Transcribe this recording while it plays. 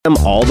Them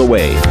all the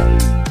way.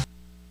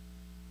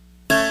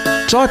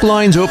 Talk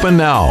lines open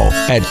now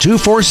at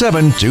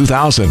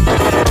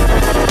 247-2000.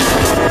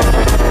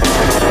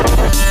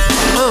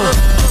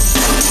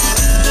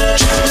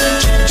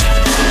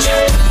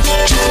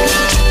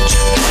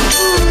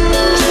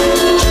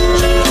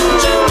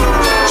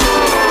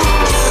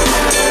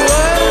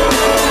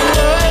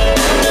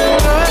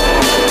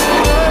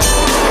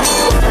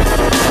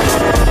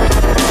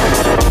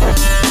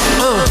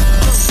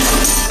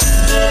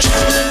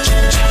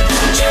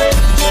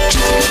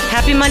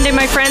 Happy Monday,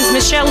 my friends.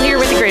 Michelle here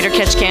with the Greater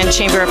Ketchikan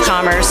Chamber of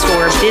Commerce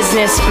for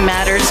Business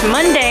Matters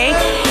Monday.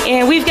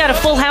 And we've got a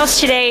full house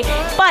today.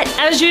 But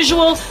as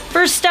usual,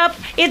 first up,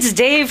 it's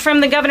Dave from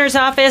the governor's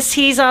office.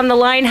 He's on the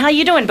line. How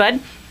you doing, bud?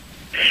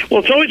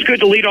 Well, it's always good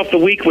to lead off the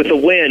week with a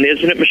win,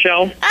 isn't it,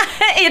 Michelle?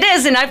 It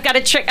is, and I've got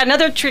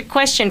another trick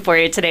question for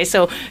you today,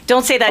 so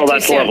don't say that too soon. Oh,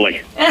 that's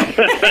lovely.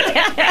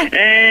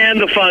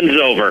 And the fun's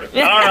over.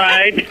 All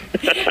right.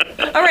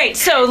 All right,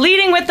 so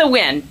leading with the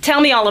win.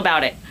 Tell me all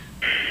about it.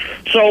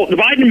 So the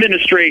Biden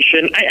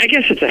administration, I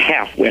guess it's a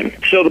half win.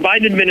 So the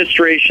Biden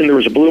administration, there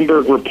was a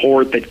Bloomberg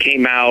report that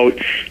came out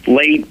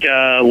late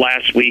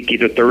last week,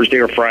 either Thursday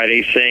or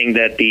Friday, saying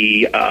that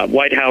the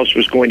White House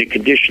was going to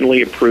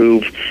conditionally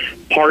approve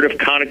part of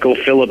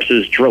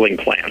ConocoPhillips's drilling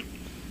plan.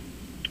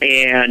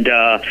 And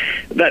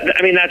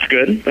that's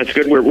good. That's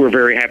good. We're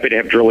very happy to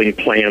have drilling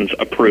plans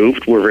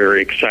approved. We're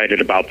very excited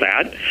about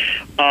that.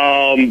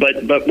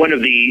 But one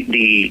of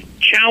the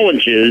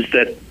challenges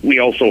that we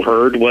also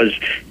heard was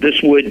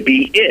this would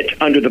be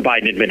it under the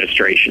Biden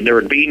administration. There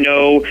would be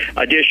no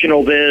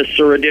additional this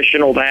or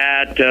additional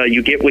that.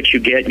 You get what you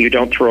get, and you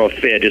don't throw a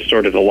fit is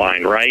sort of the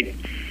line, right?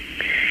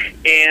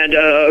 And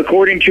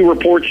according to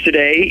reports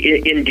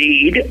today,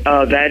 indeed,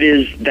 that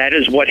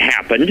is what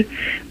happened.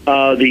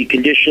 The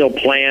conditional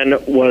plan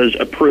was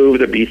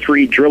approved. There'd be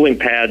 3 drilling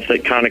pads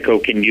that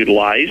Conoco can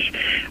utilize.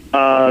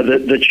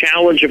 The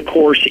challenge, of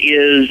course,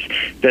 is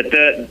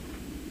that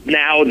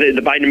now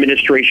the Biden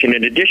administration,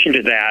 in addition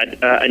to that,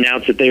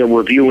 announced that they are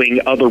reviewing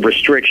other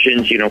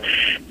restrictions,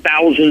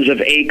 thousands of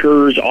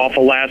acres off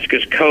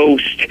Alaska's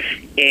coast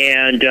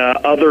and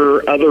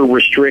other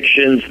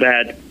restrictions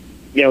that,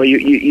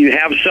 you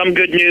have some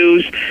good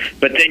news,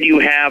 but then you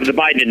have the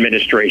Biden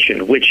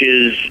administration, which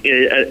is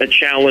a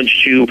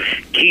challenge to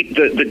keep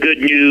the good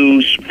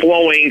news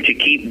flowing, to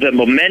keep the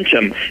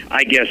momentum,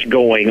 I guess,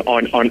 going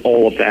on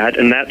all of that.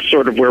 And that's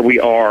sort of where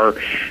we are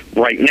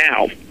right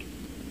now.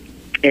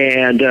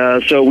 And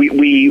so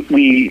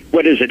we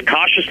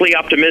cautiously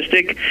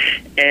optimistic,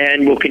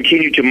 and we'll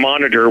continue to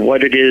monitor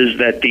what it is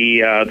that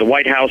the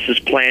White House is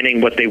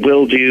planning, what they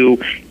will do,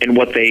 and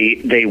what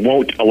they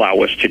won't allow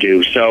us to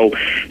do. So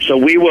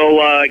we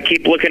will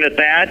keep looking at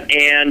that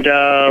and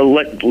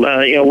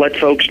let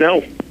folks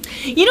know.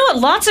 You know what?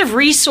 Lots of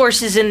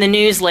resources in the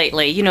news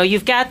lately.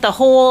 You've got the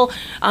whole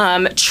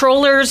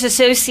Trollers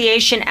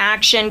Association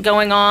action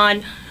going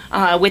on.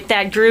 With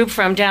that group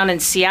from down in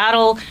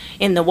Seattle,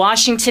 in the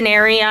Washington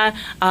area.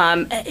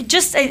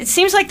 It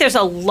seems like there's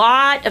a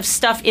lot of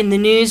stuff in the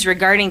news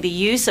regarding the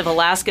use of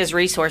Alaska's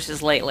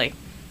resources lately.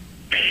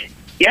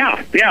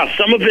 Yeah.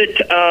 Some of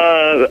it,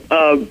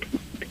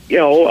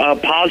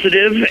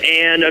 positive,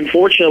 and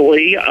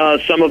unfortunately,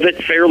 some of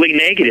it fairly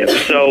negative.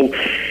 So,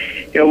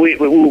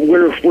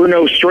 we're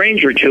no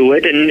stranger to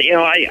it, and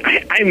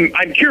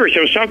I'm curious.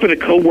 I was talking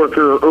with a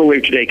coworker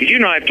earlier today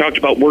because I've talked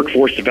about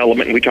workforce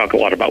development, and we talk a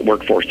lot about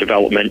workforce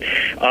development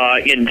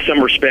in some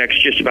respects,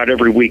 just about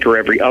every week or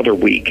every other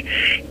week,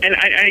 and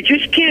I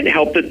just can't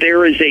help that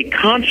there is a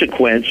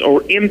consequence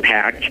or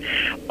impact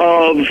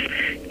of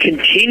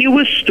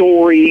continuous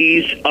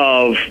stories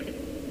of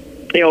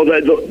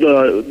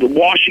the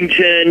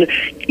Washington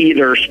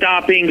either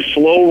stopping,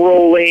 slow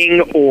rolling,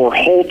 or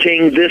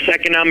halting this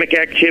economic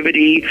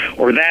activity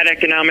or that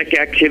economic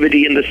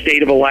activity in the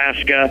state of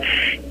Alaska,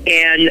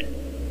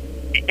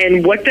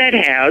 and what that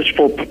has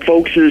for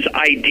folks'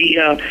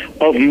 idea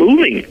of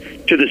moving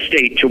to the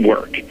state to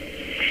work.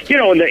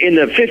 In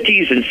the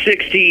 50s and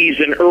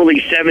 60s and early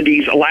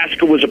 70s,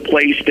 Alaska was a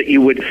place that you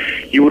would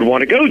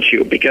want to go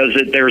to because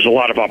there's a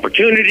lot of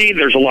opportunity,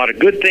 there's a lot of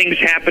good things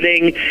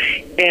happening,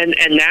 and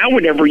now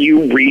whenever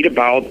you read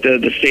about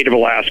the state of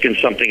Alaska and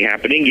something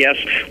happening, yes,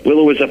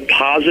 Willow is a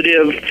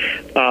positive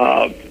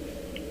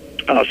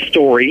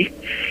story.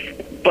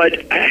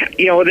 But,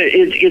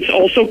 it's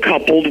also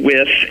coupled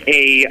with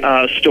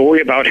a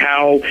story about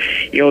how,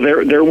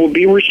 there will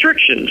be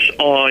restrictions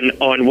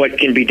on what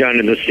can be done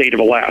in the state of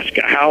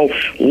Alaska. How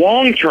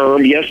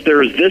long-term, yes,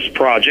 there's this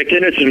project,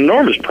 and it's an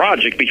enormous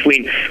project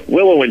between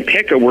Willow and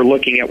Pica. We're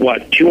looking at,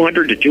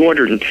 200 to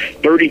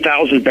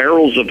 230,000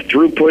 barrels of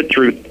throughput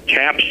through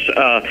TAPS,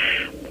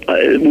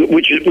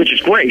 which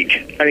is great.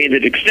 I mean,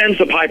 it extends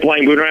the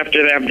pipeline. We don't have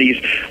to have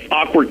these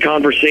awkward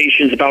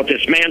conversations about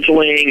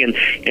dismantling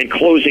and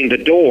closing the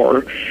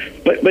door.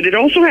 But it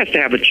also has to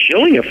have a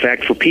chilling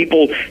effect for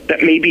people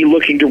that may be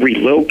looking to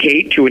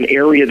relocate to an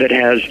area that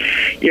has,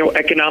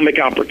 economic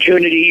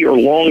opportunity or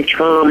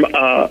long-term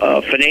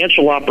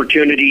financial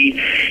opportunity.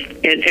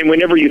 And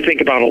whenever you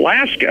think about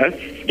Alaska,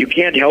 you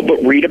can't help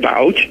but read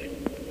about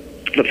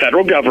the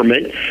federal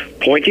government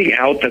pointing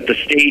out that the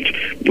state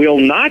will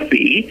not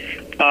be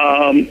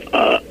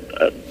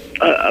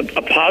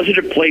a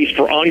positive place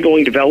for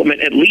ongoing development,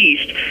 at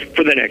least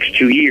for the next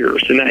 2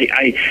 years. And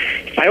I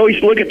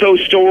always look at those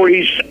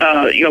stories,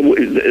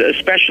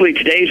 especially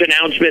today's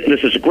announcement, and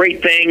this is a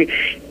great thing.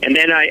 And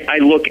then I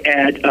look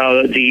at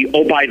the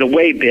 "oh, by the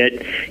way"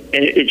 bit,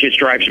 and it just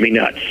drives me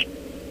nuts.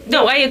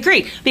 No, I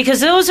agree,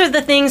 because those are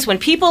the things when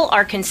people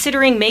are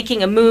considering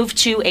making a move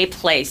to a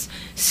place,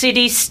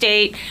 city,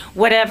 state,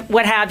 whatever,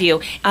 what have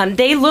you.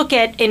 They look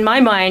at, in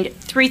my mind,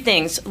 three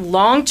things: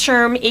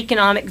 long-term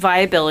economic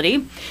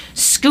viability,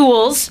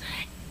 schools.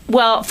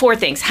 Well, four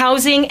things: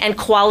 housing and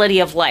quality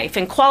of life.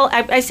 And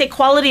I say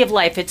quality of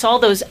life, it's all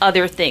those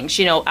other things,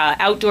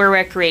 outdoor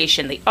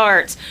recreation, the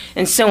arts,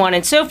 and so on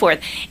and so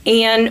forth.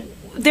 And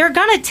they're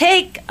going to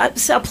take a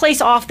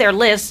place off their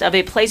list of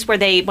a place where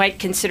they might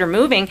consider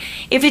moving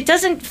if it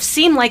doesn't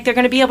seem like they're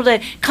going to be able to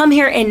come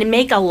here and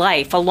make a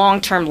life, a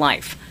long-term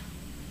life.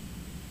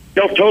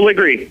 No, totally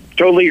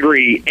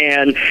agree.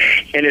 And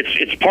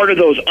it's part of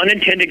those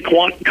unintended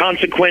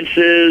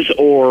consequences,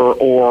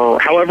 or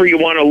however you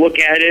want to look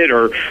at it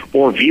or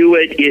view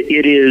it.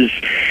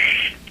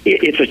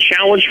 It's a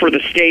challenge for the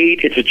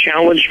state. It's a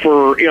challenge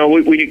for,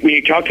 when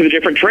you talk to the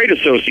different trade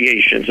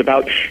associations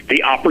about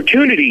the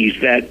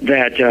opportunities that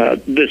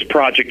this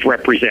project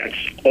represents.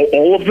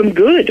 All of them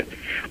good.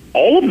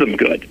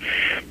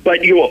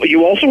 But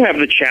you also have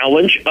the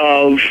challenge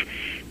of,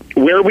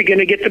 where are we going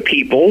to get the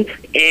people?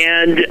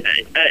 And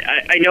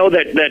I know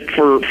that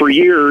for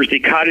years, the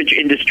cottage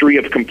industry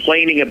of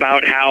complaining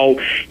about how,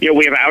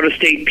 we have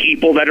out-of-state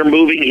people that are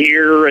moving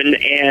here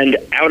and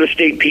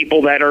out-of-state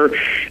people that are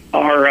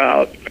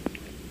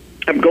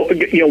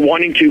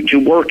wanting to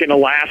work in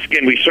Alaska,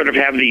 and we sort of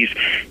have these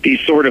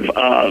sort of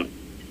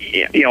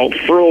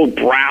furrowed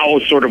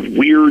brows, sort of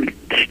weird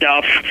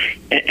stuff,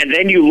 and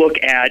then you look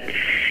at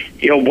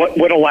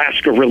what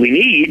Alaska really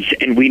needs,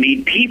 and we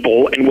need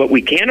people, and what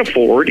we can't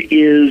afford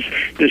is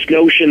this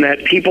notion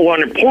that people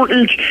aren't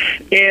important,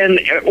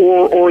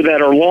 or that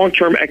our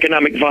long-term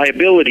economic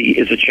viability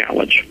is a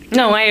challenge.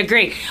 No, I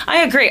agree.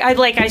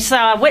 I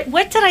saw, what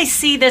did I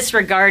see this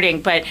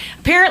regarding? But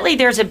apparently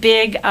there's a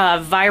big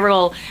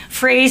viral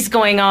phrase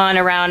going on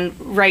around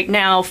right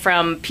now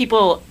from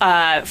people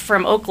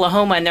from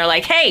Oklahoma, and they're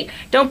like, "Hey,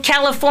 don't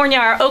California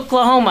our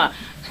Oklahoma."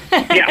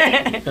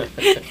 Yeah.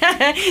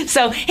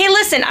 So, hey,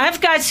 listen,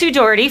 I've got Sue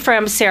Doherty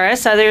from SARA,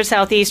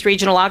 Southeast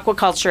Regional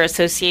Aquaculture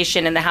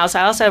Association, in the house.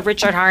 I also have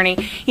Richard Harney.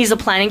 He's a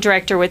planning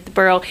director with the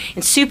borough,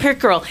 and Sue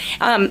Pickerel,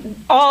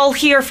 all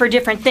here for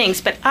different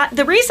things. But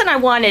the reason I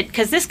wanted,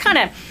 because this kind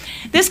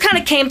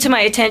of came to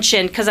my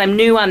attention because I'm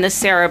new on the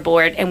SARA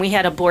board, and we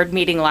had a board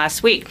meeting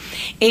last week.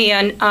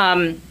 And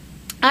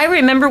I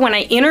remember when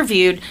I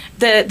interviewed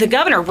the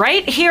governor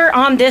right here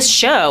on this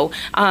show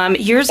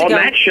years ago. On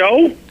that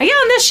show? Yeah,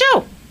 on this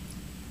show.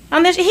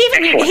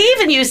 He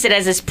even used it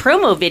as his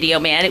promo video,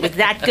 man. It was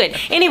that good.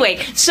 Anyway,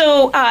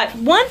 so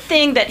one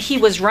thing that he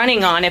was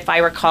running on, if I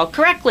recall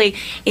correctly,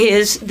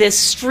 is this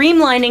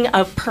streamlining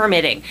of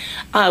permitting.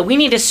 We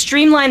need to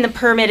streamline the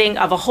permitting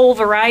of a whole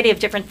variety of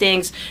different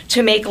things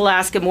to make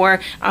Alaska more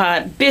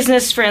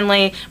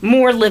business-friendly,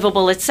 more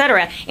livable,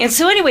 etc. And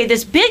so anyway,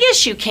 this big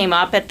issue came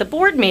up at the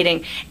board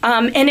meeting,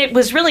 and it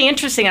was really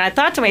interesting. And I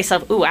thought to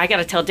myself, ooh, I got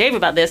to tell Dave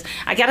about this.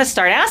 I got to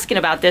start asking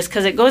about this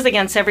because it goes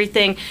against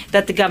everything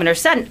that the governor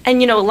said.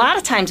 And, a lot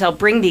of times I'll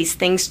bring these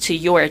things to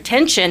your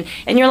attention,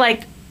 and you're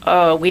like,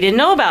 oh, we didn't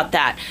know about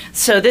that.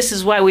 So this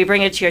is why we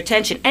bring it to your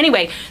attention.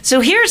 Anyway, so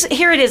here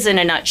it is in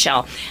a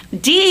nutshell.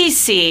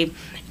 DEC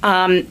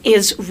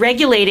is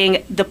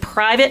regulating the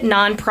private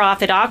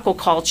nonprofit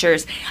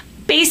aquacultures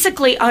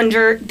basically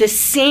under the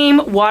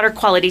same water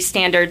quality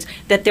standards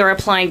that they're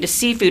applying to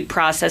seafood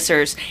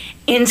processors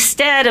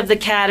instead of the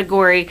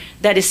category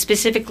that is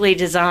specifically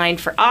designed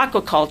for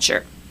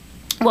aquaculture.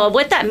 Well,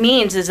 what that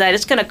means is that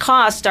it's going to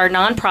cost our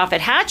nonprofit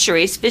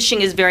hatcheries,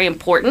 fishing is very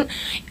important,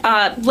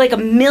 like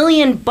 $1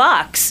 million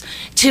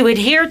to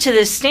adhere to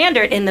this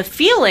standard. And the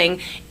feeling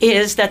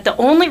is that the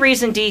only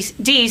reason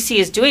DEC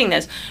is doing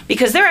this,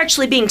 because they're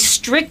actually being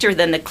stricter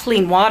than the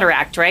Clean Water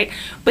Act, right?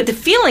 But the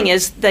feeling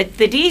is that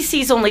the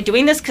DEC is only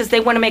doing this because they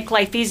want to make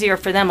life easier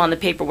for them on the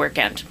paperwork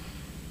end.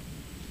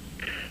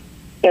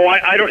 Oh,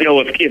 I don't know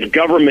if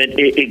government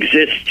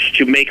exists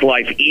to make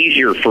life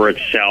easier for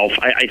itself.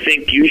 I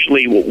think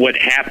usually what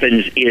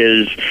happens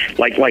is,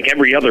 like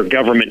every other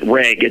government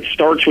reg, it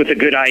starts with a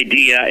good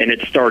idea and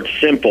it starts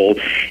simple,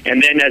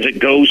 and then as it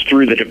goes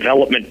through the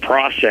development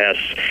process,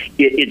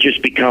 it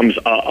just becomes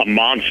a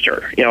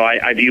monster.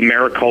 I view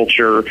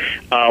mariculture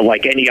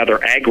like any other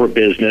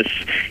agribusiness,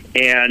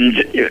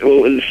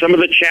 and some of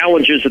the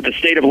challenges that the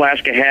state of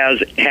Alaska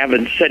have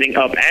in setting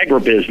up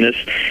agribusiness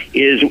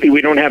is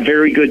we don't have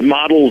very good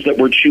models models that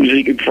we're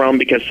choosing from,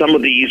 because some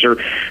of these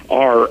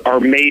are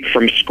made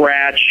from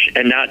scratch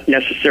and not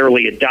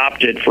necessarily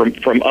adopted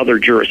from other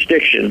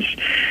jurisdictions.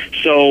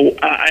 So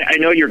I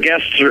know your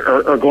guests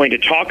are going to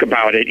talk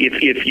about it.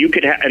 If you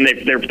could and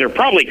they're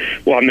probably,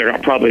 well, they're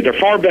not probably, they're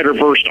far better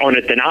versed on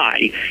it than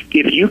I.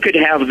 If you could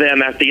have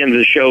them at the end of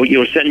the show,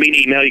 send me an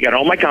email. You got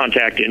all my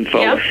contact info,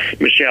 yep.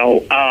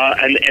 Michelle,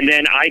 and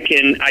then I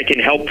can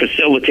help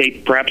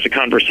facilitate perhaps a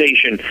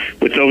conversation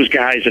with those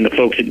guys and the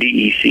folks at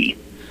DEC.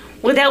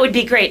 Well, that would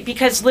be great,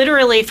 because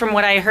literally from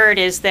what I heard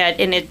is that,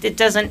 and it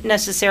doesn't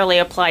necessarily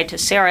apply to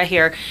Sarah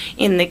here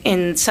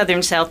in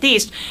southern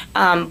Southeast,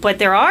 but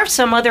there are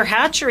some other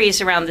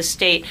hatcheries around the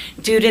state,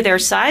 due to their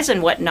size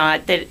and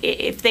whatnot, that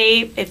if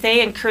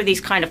they incur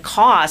these kind of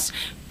costs,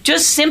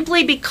 just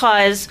simply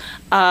because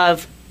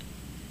of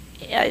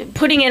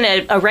putting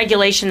in a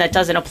regulation that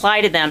doesn't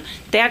apply to them,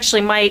 they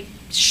actually might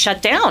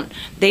shut down.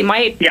 They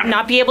might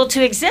not be able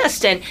to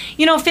exist. And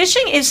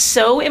fishing is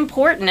so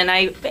important,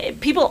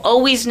 and people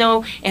always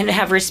know and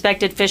have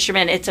respected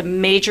fishermen. It's a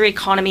major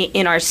economy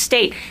in our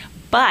state.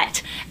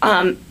 But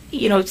the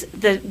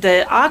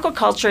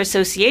aquaculture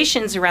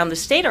associations around the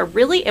state are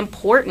really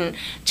important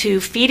to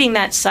feeding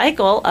that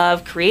cycle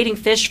of creating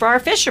fish for our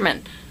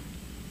fishermen.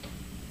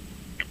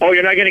 Oh,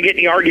 you're not going to get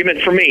any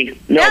argument from me.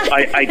 No,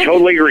 I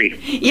totally agree.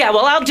 Yeah,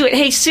 well, I'll do it.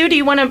 Hey, Sue, do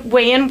you want to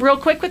weigh in real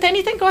quick with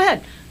anything? Go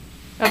ahead.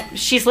 Oh,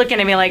 she's looking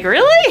at me like,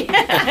 really?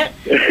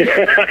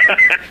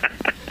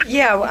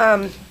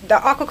 Yeah, the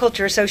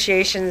aquaculture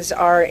associations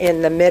are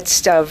in the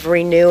midst of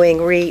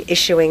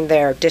reissuing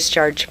their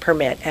discharge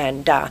permit,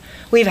 and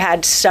we've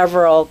had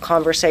several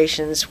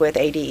conversations with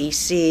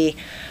ADEC.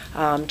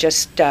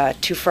 Just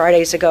 2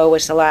 Fridays ago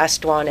was the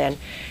last one, and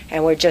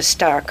we're just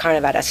kind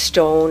of at a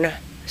stone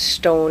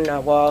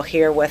wall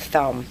here with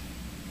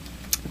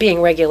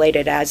being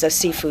regulated as a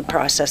seafood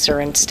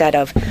processor instead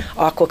of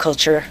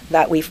aquaculture.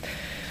 That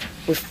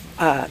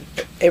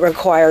it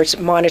requires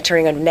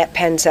monitoring of net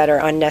pens that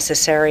are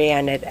unnecessary,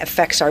 and it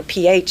affects our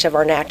pH of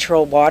our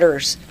natural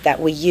waters that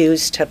we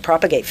use to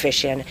propagate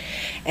fish in.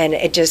 And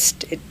it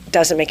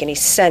doesn't make any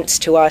sense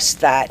to us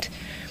that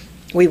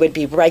we would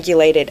be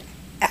regulated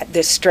at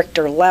this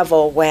stricter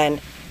level when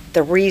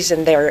the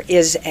reason there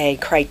is a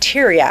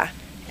criteria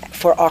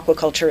for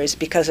aquaculture is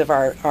because of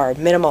our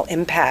minimal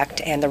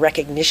impact and the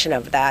recognition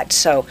of that.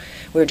 So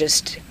we're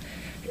just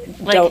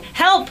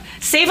help,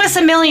 save us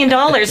 $1 million,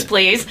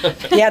 please.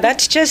 Yeah,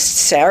 that's just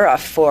Sarah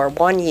for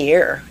 1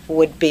 year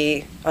would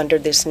be under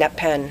this net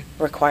pen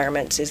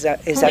requirements is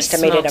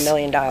estimated $1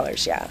 million.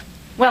 Yeah.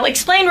 Well,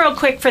 explain real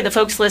quick for the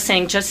folks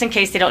listening, just in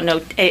case they don't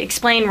know.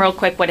 Explain real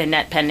quick what a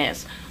net pen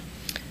is.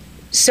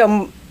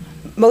 So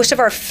most of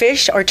our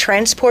fish are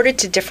transported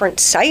to different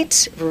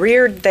sites,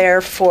 reared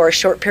there for a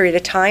short period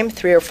of time,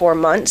 3 or 4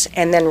 months,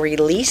 and then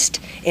released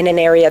in an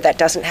area that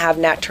doesn't have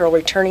natural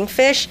returning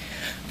fish.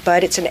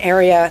 But it's an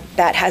area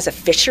that has a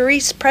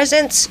fisheries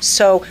presence,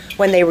 so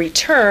when they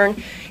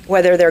return,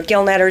 whether they're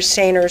gill netters,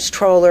 seiners,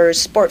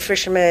 trollers, sport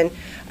fishermen,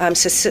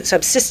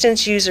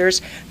 subsistence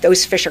users,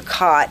 those fish are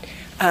caught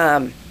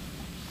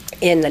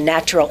in the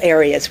natural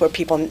areas where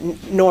people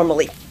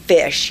normally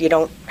fish. You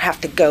don't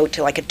have to go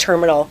to like a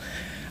terminal.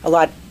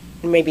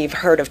 Maybe you've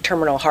heard of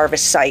terminal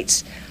harvest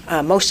sites.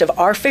 Most of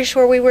our fish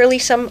where we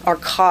release them are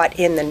caught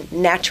in the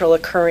natural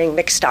occurring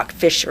mixed stock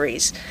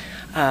fisheries.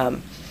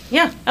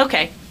 Yeah,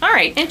 okay. All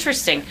right,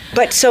 interesting.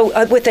 But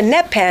so with the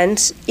net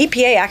pens,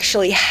 EPA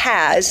actually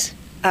has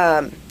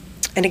an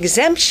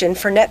exemption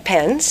for net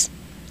pens.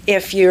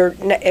 If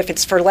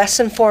it's for less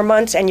than 4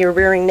 months and you're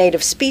rearing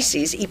native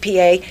species,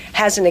 EPA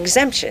has an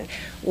exemption,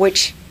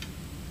 which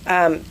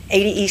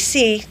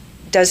ADEC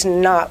does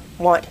not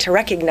want to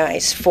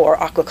recognize for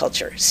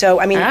aquaculture.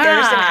 So, I mean,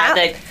 there's an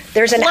out.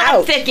 There's an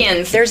out.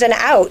 Thickens. There's an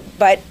out,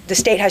 but the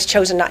state has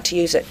chosen not to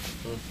use it.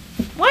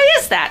 Why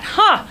is that?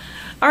 Huh.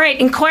 All right,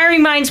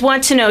 inquiring minds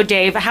want to know,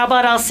 Dave. How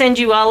about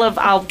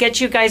I'll get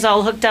you guys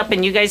all hooked up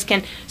and you guys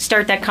can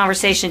start that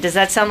conversation. Does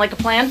that sound like a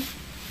plan?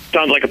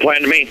 Sounds like a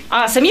plan to me.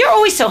 Awesome. You're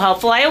always so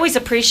helpful. I always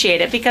appreciate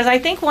it, because I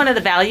think one of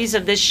the values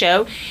of this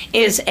show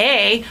is,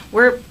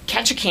 we're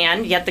catch a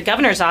can, yet the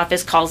governor's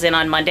office calls in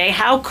on Monday.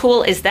 How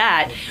cool is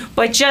that?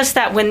 But just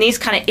that when these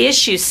kind of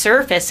issues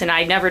surface, and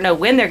I never know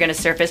when they're going to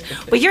surface,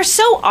 but you're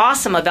so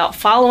awesome about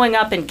following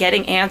up and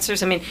getting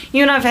answers. I mean,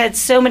 you and I have had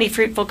so many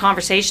fruitful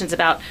conversations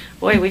about,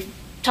 we've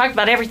talked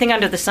about everything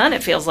under the sun,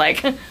 it feels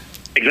like.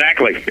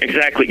 Exactly.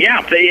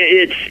 Yeah,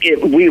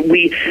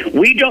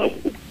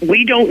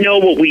 we don't know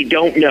what we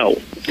don't know,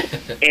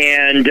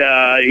 and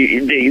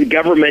the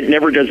government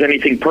never does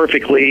anything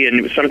perfectly,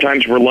 and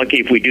sometimes we're lucky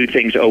if we do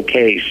things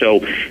okay. So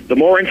the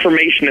more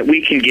information that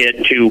we can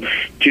get to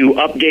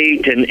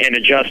update and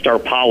adjust our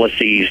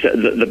policies,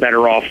 the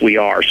better off we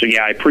are. So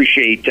yeah, I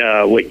appreciate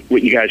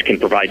what you guys can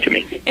provide to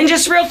me. And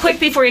just real quick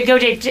before you go,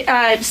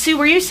 Dave, Sue,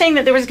 were you saying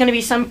that there was going to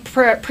be some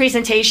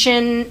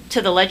presentation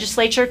to the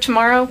legislature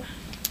tomorrow?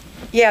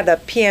 Yeah,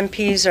 the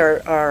PMPs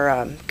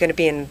are going to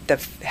be in the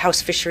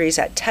House Fisheries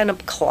at 10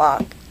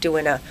 o'clock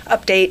doing an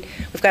update.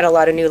 We've got a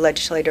lot of new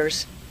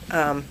legislators.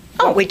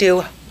 What we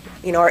do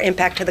our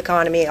impact to the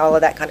economy, all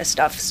of that kind of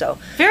stuff. So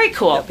Very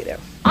cool. they'll be there.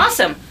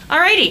 Awesome. All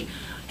righty.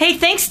 Hey,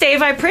 thanks,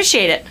 Dave. I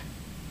appreciate it.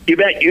 You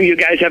bet. You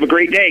guys have a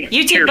great day.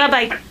 You too. Cheers.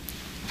 Bye-bye.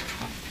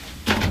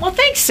 Well,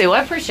 thanks, Sue.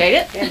 I appreciate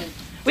it.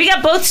 We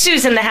got both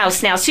Sues in the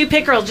house now. Sue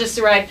Pickerel just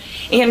arrived.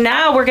 And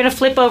now we're going to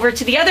flip over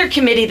to the other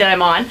committee that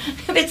I'm on.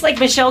 It's like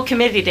Michelle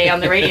Committee Day on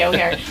the radio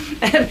here.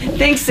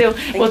 Thanks, Sue.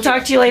 We'll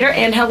talk to you later.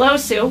 And hello,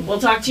 Sue. We'll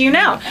talk to you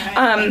now.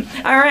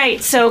 All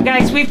right. So,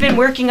 guys, we've been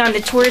working on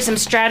the tourism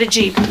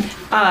strategy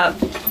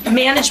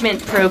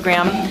management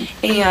program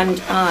and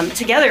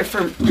together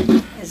for,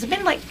 has it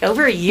been like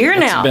over a year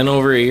now? It's been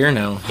over a year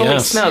now. Holy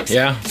Yes. smokes.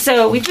 Yeah.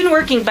 So we've been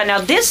working, but now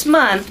this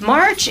month,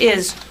 March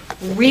is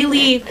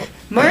really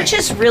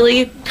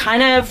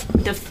kind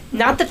of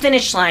not the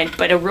finish line,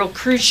 but a real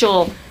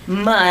crucial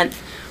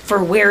month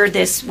for where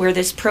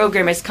this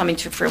program is coming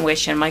to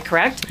fruition. Am I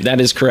correct? That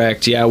is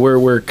correct. Yeah,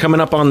 we're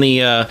coming up on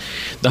the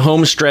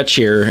home stretch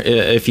here,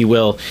 if you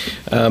will.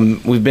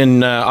 We've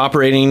been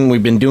operating.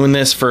 We've been doing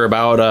this for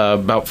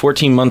about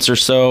 14 months or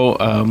so.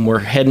 We're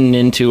heading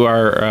into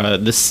our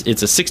this.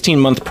 It's a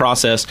 16-month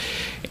process.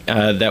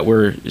 That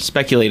we're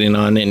speculating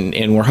on,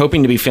 and we're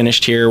hoping to be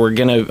finished here. We're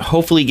going to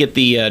hopefully get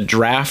the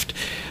draft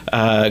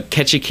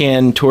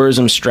Ketchikan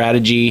tourism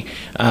strategy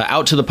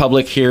out to the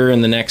public here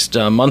in the next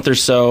month or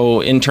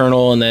so,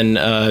 internal, and then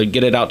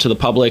get it out to the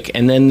public.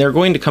 And then they're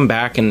going to come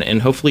back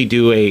and hopefully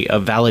do a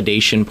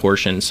validation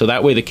portion. So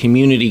that way the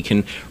community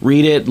can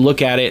read it,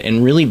 look at it,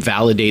 and really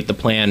validate the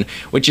plan,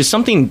 which is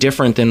something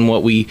different than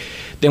what we've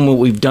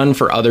done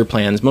for other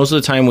plans. Most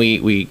of the time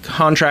we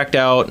contract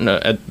out,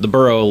 at the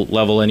borough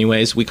level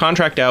anyways, we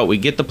contract out, we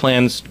get the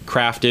plans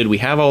crafted, we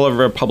have all of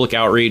our public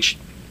outreach,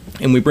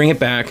 and we bring it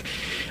back.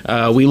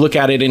 We look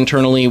at it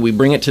internally, we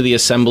bring it to the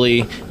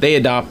assembly, they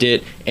adopt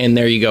it, and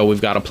there you go,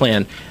 we've got a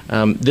plan.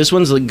 This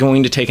one's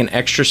going to take an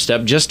extra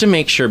step just to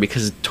make sure,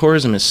 because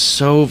tourism is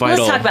so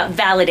vital. Let's talk about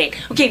validate.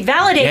 Okay,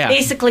 validate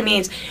basically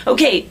means,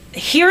 okay,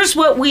 here's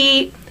what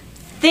we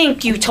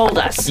think you told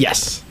us.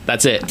 Yes,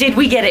 that's it. Did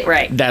we get it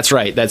right? That's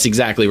right. That's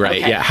exactly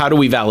right. Okay. Yeah. How do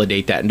we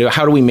validate that? And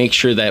how do we make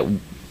sure that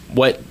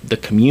what the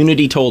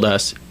community told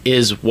us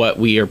is what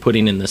we are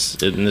putting in this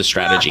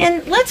strategy? Well,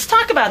 and let's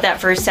talk about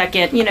that for a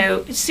second.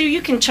 Sue,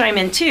 you can chime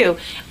in too.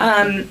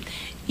 There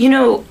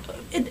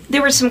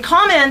were some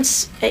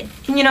comments.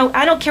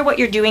 I don't care what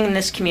you're doing in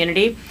this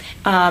community,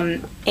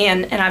 and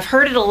I've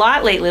heard it a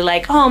lot lately.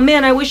 Like, oh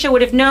man, I wish I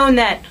would have known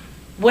that.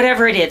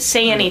 Whatever it is,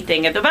 say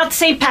anything about the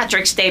St.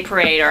 Patrick's Day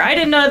parade, or I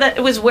didn't know that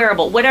it was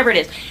wearable, whatever it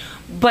is.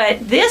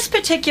 But this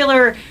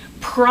particular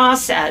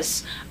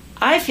process,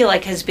 I feel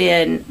like, has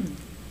been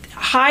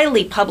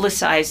highly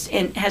publicized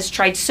and has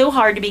tried so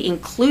hard to be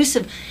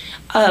inclusive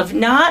of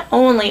not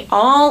only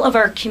all of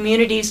our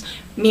communities,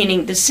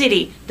 meaning the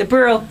city, the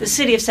borough, the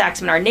city of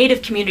Saxon, our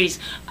native communities,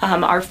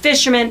 our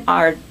fishermen,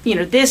 our,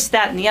 this,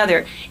 that, and the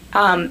other.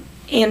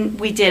 And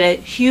we did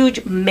a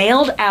huge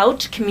mailed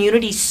out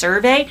community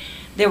survey.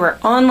 There were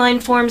online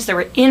forums, there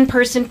were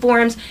in-person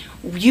forums.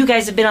 You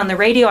guys have been on the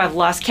radio. I've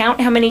lost count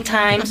how many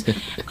times.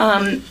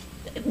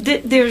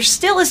 There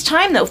still is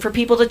time, though, for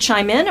people to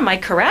chime in. Am I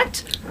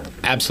correct?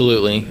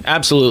 Absolutely.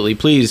 Absolutely.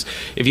 Please,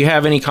 if you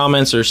have any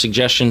comments or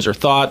suggestions or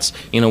thoughts,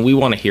 we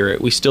want to hear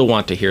it. We still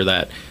want to hear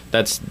that.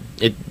 That's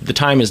it. The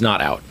time is not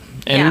out.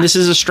 And this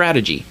is a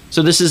strategy.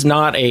 So this is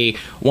not a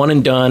one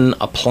and done,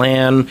 a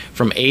plan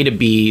from A to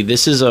B.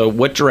 This is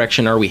what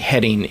direction are we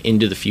heading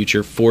into the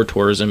future for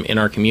tourism in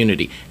our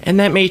community? And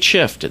that may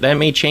shift. That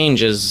may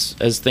change as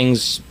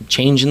things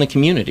change in the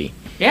community.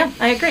 Yeah,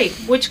 I agree.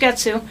 What you got,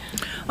 Sue?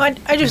 Well, I'm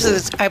going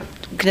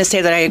to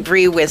say that I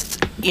agree with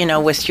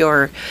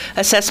your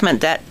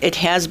assessment that it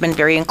has been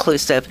very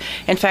inclusive.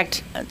 In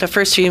fact, the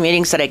first few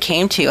meetings that I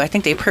came to, I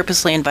think they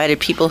purposely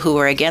invited people who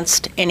were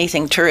against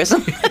anything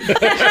tourism.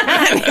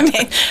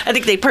 I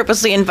think they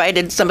purposely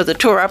invited some of the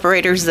tour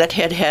operators that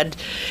had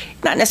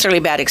not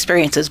necessarily bad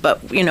experiences,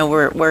 but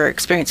were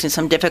experiencing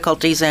some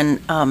difficulties and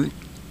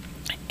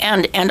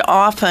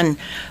often.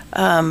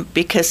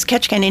 Because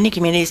Ketchikan Indian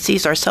Community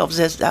sees ourselves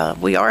as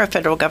we are a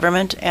federal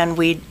government, and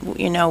we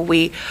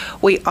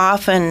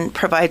often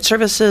provide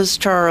services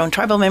to our own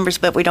tribal members,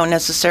 but we don't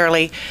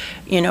necessarily,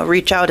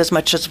 reach out as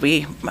much as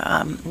we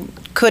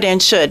could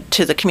and should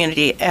to the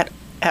community at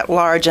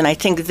large. And I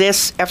think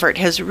this effort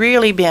has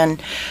really been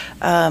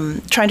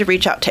trying to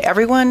reach out to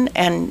everyone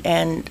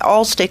and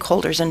all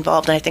stakeholders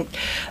involved. And I think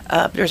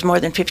there's more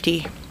than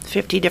 50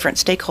 different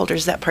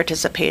stakeholders that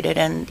participated,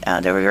 and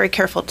they were very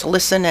careful to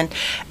listen. And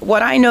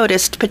what I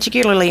noticed,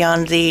 particularly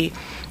on the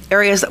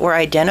areas that were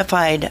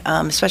identified,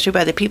 especially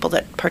by the people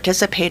that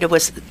participated,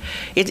 was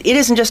it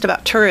isn't just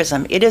about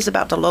tourism. It is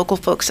about the local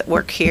folks that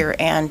work here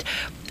and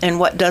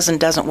what does and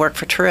doesn't work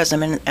for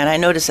tourism. And I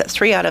noticed that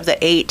 3 out of the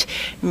 8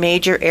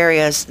 major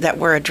areas that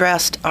were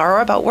addressed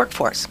are about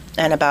workforce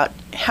and about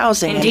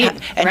housing.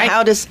 Indeed. And right.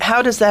 how does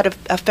that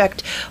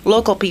affect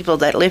local people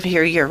that live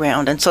here year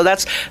round? And so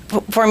that's,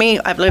 for me,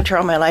 I've lived here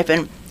all my life,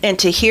 and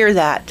to hear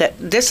that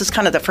this is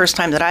kind of the first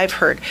time that I've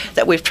heard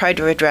that we've tried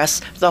to address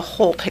the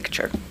whole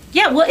picture.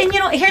 Yeah, well, and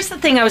here's the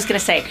thing I was going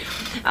to say.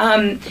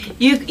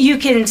 You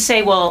can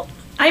say, well,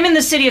 I'm in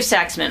the city of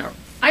Saxman, or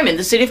I'm in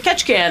the city of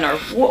Ketchikan,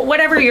 or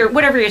whatever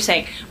you're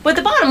saying. But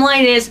the bottom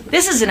line is,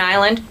 this is an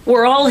island.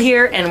 We're all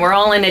here, and we're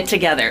all in it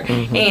together.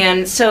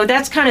 And so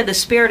that's kind of the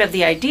spirit of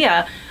the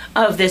idea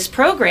of this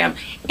program.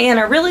 And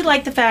I really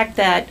like the fact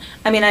that,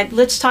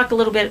 let's talk a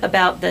little bit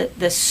about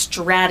the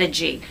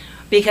strategy,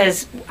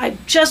 because I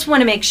just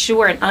want to make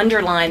sure and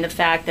underline the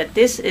fact that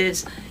this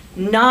is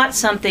not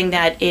something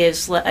that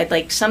is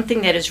like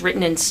something that is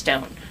written in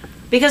stone.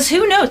 Because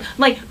who knows?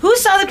 Like, who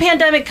saw the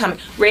pandemic coming?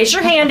 Raise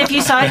your hand if you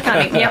saw it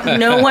coming. Yep,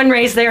 no one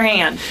raised their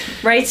hand,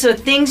 right? So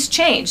things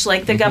change.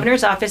 Like the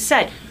governor's office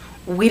said,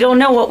 we don't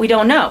know what we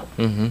don't know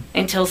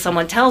until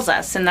someone tells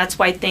us. And that's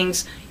why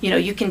things,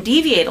 you can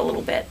deviate a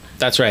little bit.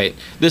 That's right.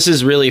 This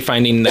is really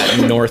finding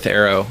that north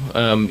arrow.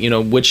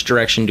 Which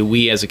direction do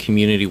we as a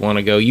community want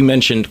to go? You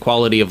mentioned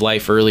quality of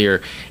life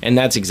earlier, and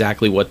that's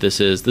exactly what this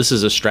is. This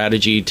is a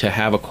strategy to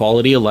have a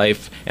quality of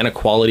life and a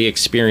quality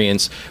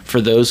experience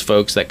for those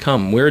folks that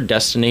come. We're a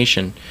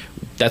destination.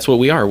 That's what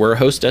we are. We're a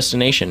host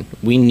destination.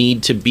 We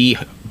need to be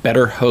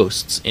better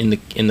hosts in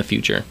the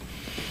future.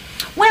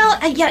 Well,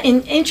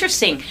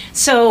 interesting.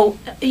 So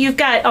you've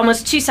got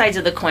almost two sides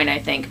of the coin, I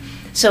think.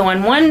 So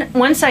on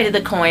one side of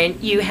the coin,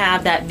 you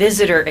have that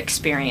visitor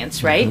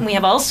experience, right? And we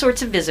have all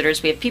sorts of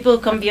visitors. We have people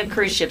who come via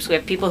cruise ships. We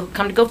have people who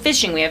come to go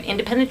fishing. We have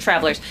independent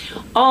travelers.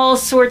 All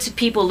sorts of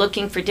people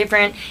looking for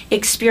different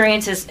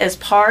experiences as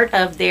part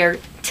of their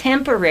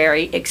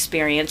temporary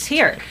experience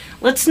here.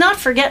 Let's not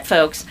forget,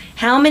 folks,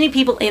 how many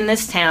people in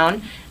this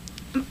town,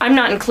 I'm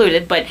not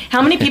included, but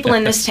how many people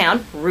in this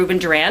town, Ruben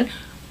Duran,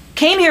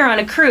 came here on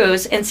a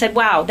cruise and said,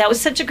 wow, that was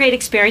such a great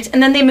experience,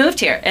 and then they moved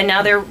here, and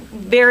now they're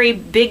very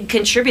big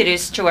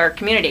contributors to our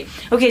community.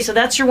 Okay, so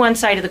that's your one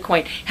side of the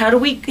coin. How do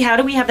we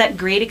have that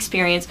great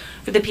experience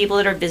for the people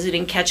that are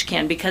visiting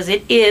Ketchikan? Because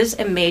it is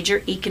a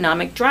major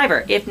economic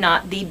driver, if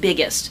not the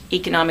biggest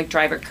economic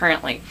driver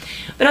currently.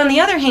 But on the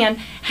other hand,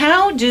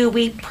 how do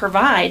we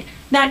provide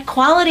that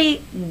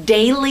quality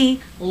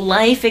daily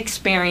life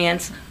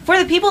experience for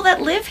the people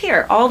that live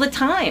here all the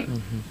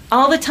time?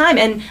 All the time.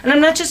 And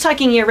I'm not just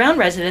talking year-round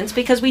residents,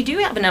 because we do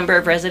have a number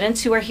of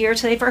residents who are here,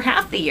 say, for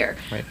half the year.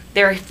 Right.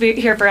 They're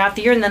here for half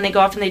the year, and then they go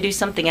off and they do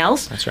something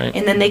else. That's right.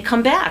 And then they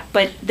come back.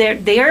 But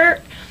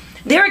their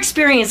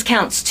experience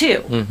counts,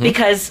 too.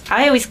 Because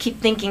I always keep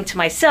thinking to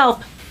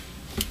myself,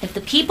 if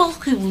the people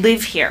who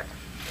live here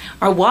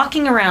are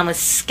walking around with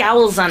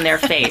scowls on their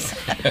face,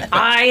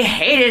 I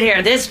hate it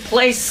here, this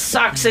place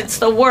sucks, it's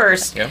the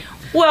worst. Yep.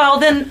 Well,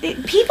 then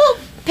people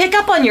pick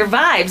up on your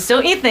vibes,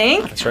 don't you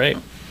think? That's right.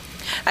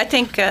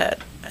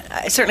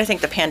 I certainly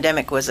think the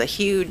pandemic was a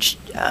huge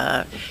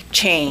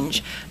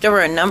change. There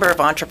were a number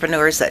of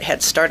entrepreneurs that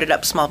had started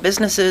up small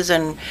businesses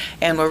and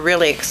were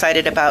really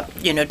excited about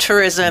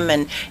tourism,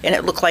 and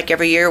it looked like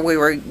every year we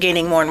were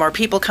gaining more and more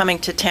people coming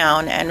to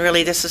town. And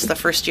really, this is the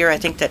first year I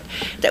think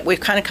that we've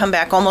kind of come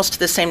back almost to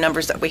the same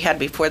numbers that we had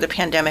before the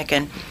pandemic,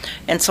 and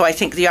so I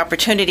think the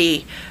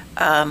opportunity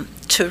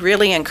to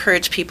really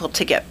encourage people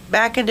to get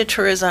back into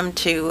tourism,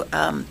 to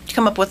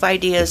come up with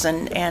ideas,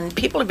 and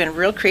people have been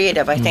real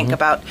creative, I think,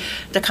 about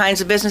the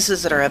kinds of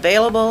businesses that are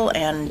available,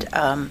 and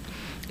a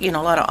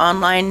lot of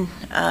online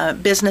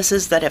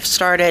businesses that have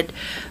started.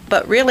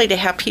 But really, to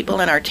have people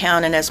in our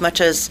town, and as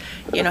much as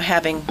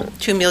having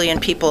 2 million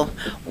people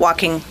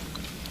walking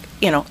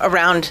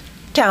around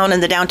town in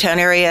the downtown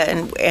area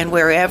and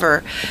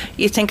wherever,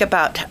 you think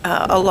about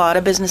a lot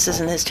of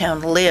businesses in this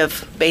town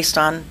live based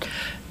on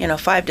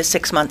 5 to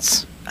 6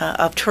 months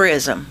of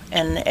tourism,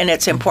 and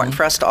it's important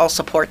for us to all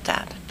support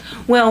that.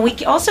 Well, we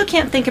also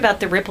can't think about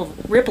the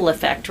ripple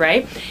effect,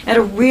 right? I had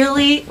a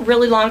really,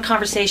 really long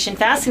conversation,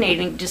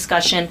 fascinating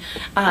discussion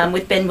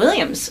with Ben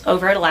Williams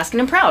over at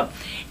Alaskan and Proud.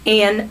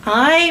 And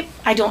I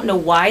don't know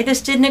why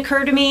this didn't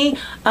occur to me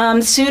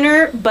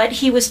sooner, but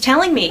he was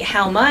telling me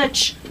how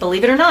much,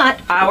 believe it or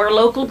not, our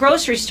local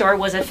grocery store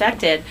was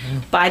affected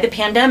by the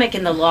pandemic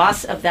and the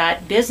loss of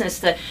that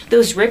business,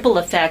 those ripple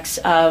effects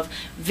of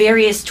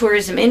various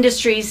tourism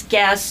industries,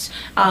 guests,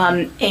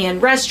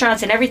 and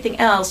restaurants and everything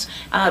else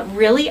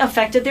really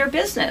affected their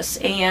business.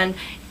 And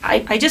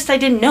I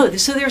didn't know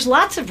this. So there's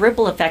lots of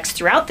ripple effects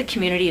throughout the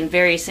community in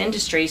various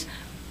industries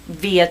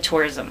via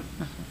tourism.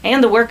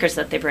 And the workers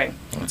that they bring.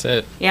 That's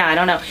it. Yeah, I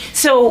don't know.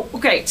 So,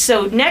 okay,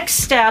 so next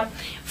step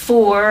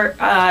for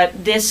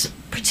this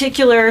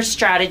particular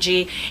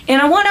strategy,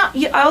 and I want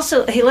to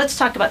also, hey, let's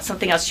talk about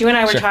something else. You and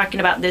I were talking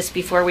about this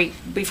before we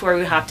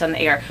hopped on the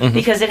air,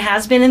 because it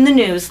has been in the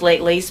news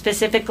lately,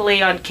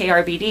 specifically on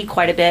KRBD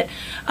quite a bit,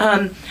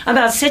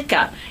 about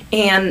Sitka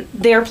and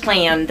their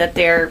plan that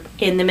they're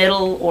in the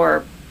middle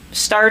or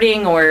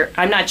starting, or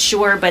I'm not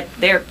sure, but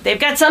they've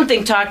got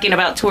something talking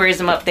about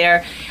tourism up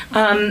there.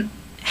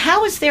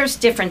 How is theirs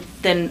different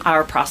than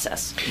our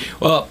process?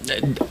 Well,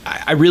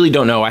 I really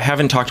don't know. I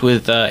haven't talked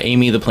with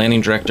Amy, the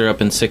planning director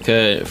up in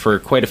Sitka, for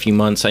quite a few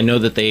months. I know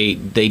that they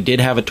did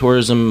have a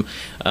tourism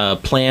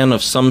plan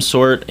of some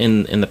sort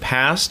in the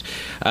past.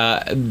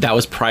 That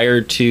was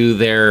prior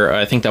to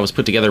I think that was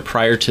put together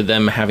prior to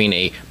them having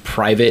a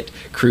private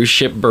cruise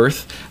ship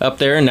berth up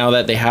there. And now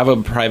that they have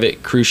a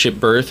private cruise ship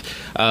berth,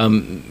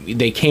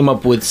 they came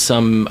up with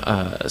some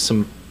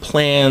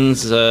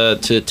plans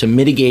to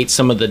mitigate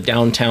some of the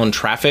downtown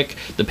traffic,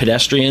 the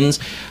pedestrians,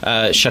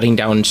 shutting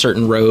down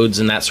certain roads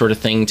and that sort of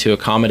thing to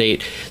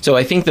accommodate. So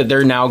I think that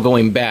they're now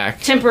going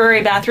back.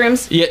 Temporary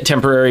bathrooms? Yeah,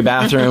 temporary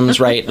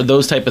bathrooms, right?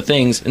 Those type of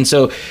things. And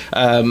so,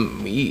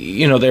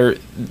 they're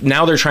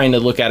trying to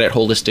look at it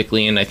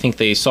holistically, and I think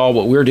they saw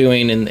what we're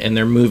doing, and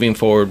they're moving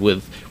forward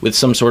with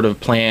some sort of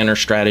plan or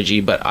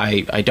strategy, but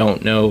I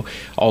don't know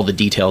all the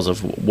details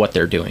of what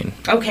they're doing.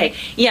 Okay,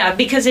 yeah,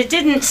 because it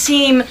didn't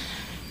seem...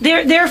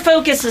 Their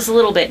focus is a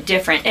little bit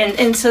different,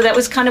 and so that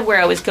was kind of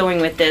where I was going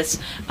with this,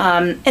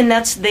 and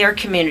that's their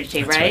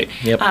community, That's right?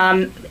 Yep.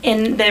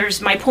 And there's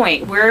my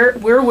point.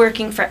 We're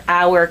working for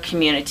our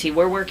community.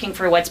 We're working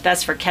for what's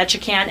best for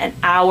Ketchikan and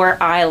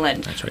our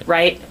island, That's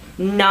right.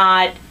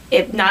 Not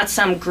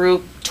some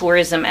group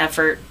tourism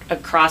effort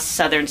across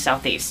southern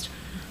Southeast.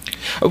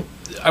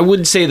 I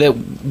would say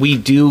that we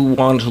do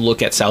want to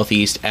look at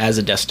Southeast as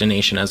a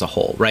destination as a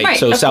whole, right? Right,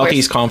 So of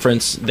Southeast course.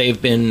 Conference,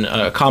 they've been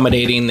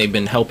accommodating, they've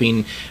been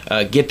helping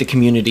get the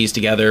communities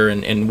together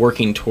and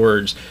working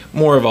towards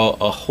more of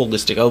a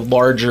holistic, a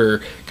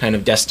larger kind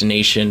of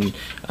destination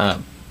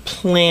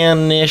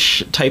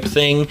plan-ish type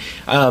thing.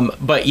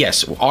 But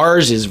yes,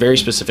 ours is very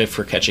specific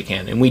for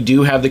Ketchikan, and we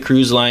do have the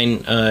cruise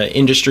line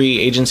industry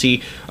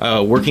agency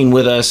working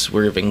with us.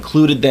 We've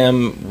included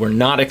them. We're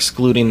not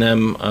excluding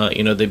them.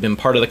 They've been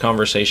part of the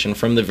conversation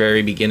from the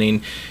very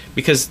beginning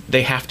because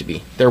they have to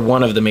be. They're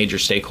one of the major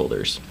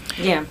stakeholders.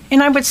 Yeah.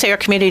 And I would say our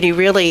community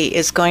really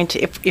is going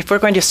to, if we're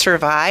going to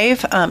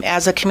survive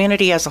as a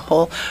community as a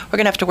whole, we're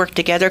going to have to work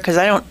together, because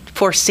I don't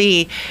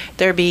foresee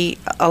there be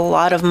a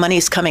lot of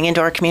monies coming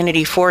into our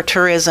community for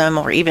tourism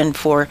or even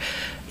for,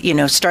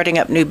 starting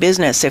up new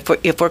business. If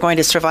we're going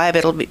to survive,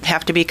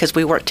 have to be because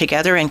we work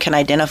together and can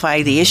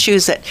identify the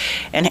issues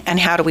and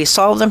how do we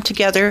solve them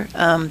together.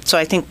 So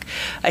I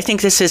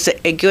think this is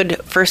a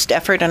good first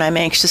effort, and I'm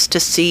anxious to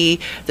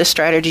see the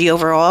strategy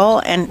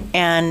overall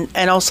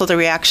and also the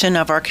reaction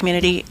of our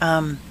community.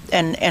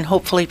 And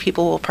hopefully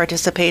people will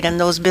participate, and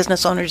those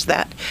business owners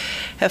that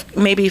have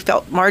maybe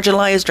felt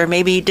marginalized or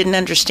maybe didn't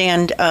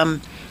understand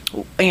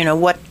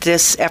what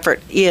this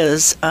effort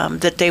is,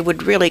 that they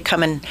would really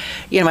come and,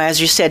 as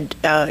you said,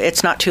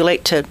 it's not too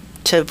late to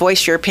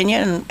voice your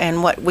opinion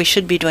and what we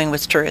should be doing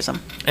with tourism.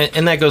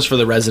 And that goes for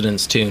the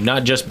residents too,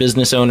 not just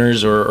business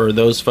owners or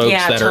those folks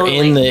that totally.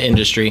 are in the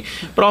industry,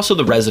 but also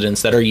the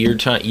residents that are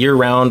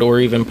year-round or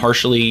even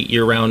partially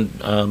year-round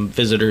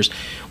visitors.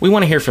 We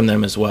want to hear from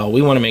them as well.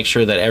 We want to make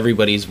sure that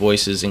everybody's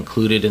voice is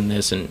included in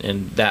this,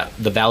 and that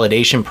the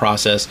validation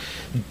process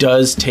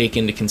does take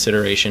into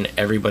consideration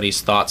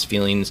everybody's thoughts,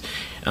 feelings,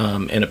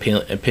 and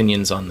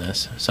opinions on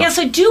this.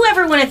 So do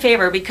everyone a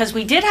favor, because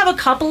we did have a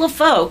couple of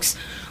folks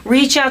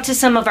reach out to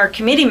some of our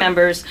committee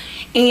members,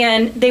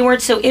 and they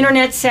weren't so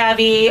internet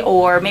savvy,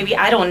 or maybe,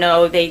 I don't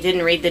know, they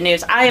didn't read the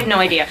news. I have no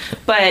idea.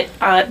 But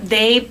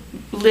they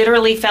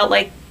literally felt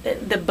like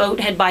the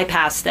boat had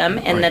bypassed them,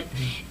 and Right.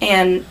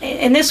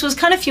 and this was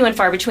kind of few and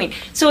far between.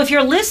 So if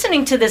you're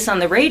listening to this on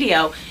the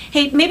radio,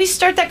 hey, maybe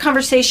start that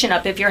conversation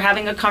up if you're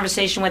having a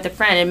conversation with a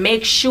friend, and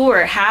make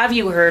sure, have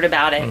you heard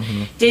about it?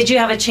 Did you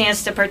have a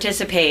chance to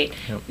participate?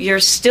 Yep.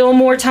 There's still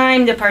more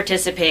time to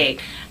participate.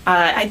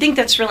 I think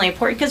that's really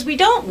important, because we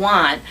don't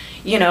want,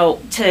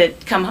 to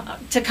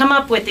come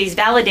up with these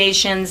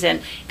validations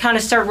and kind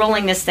of start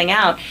rolling this thing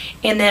out,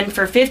 and then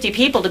for 50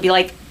 people to be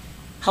like,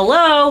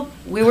 hello,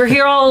 we were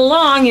here all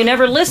along, you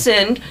never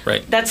listened.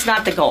 Right. That's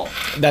not the goal.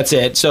 That's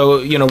it.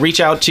 So, reach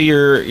out to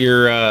your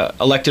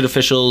elected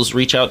officials,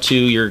 reach out to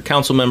your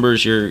council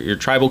members, your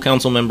tribal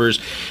council members.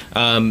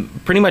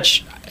 Pretty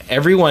much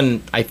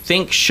everyone, I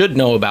think, should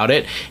know about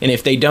it. And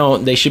if they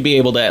don't, they should be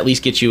able to at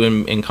least get you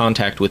in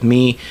contact with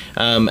me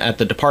at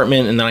the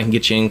department, and then I can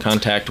get you in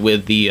contact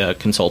with the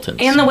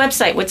consultants. And the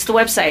website. What's the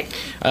website?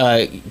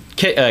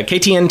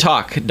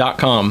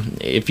 ktntalk.com.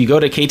 If you go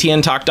to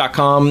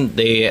ktntalk.com,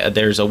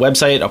 there's a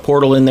website, a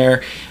portal in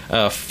there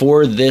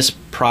for this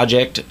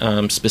project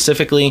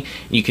specifically.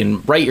 You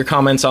can write your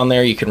comments on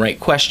there. You can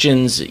write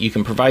questions. You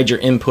can provide your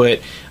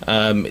input,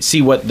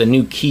 see what the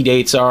new key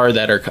dates are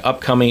that are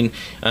upcoming,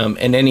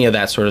 and any of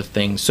that sort of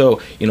thing.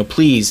 So,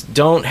 please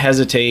don't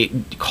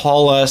hesitate.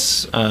 Call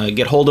us,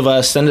 get hold of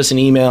us, send us an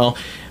email.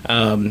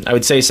 I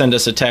would say send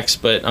us a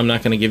text, but I'm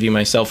not going to give you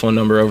my cell phone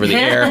number over the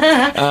air.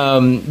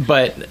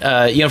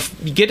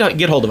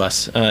 Get hold of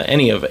us.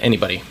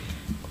 Anybody.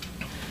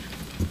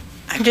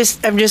 I'm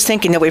just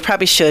thinking that we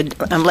probably should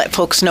let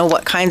folks know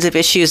what kinds of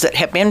issues that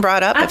have been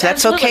brought up, if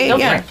that's Absolutely. okay. Go for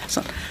Yeah. it.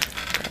 So,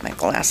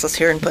 glasses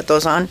here and put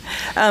those on.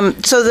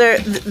 So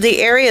the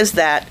areas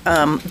that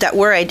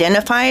were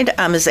identified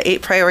as the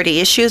 8 priority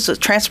issues with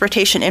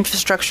transportation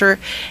infrastructure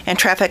and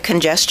traffic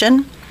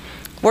congestion,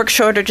 work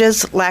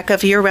shortages, lack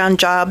of year-round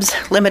jobs,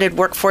 limited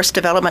workforce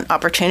development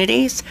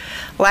opportunities,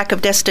 lack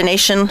of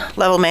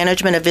destination-level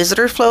management of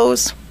visitor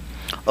flows,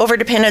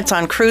 overdependence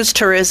on cruise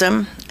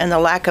tourism, and the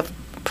lack of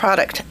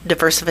product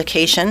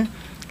diversification.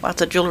 Lots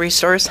of jewelry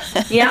stores.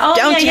 Yeah. Oh,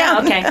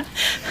 downtown. yeah.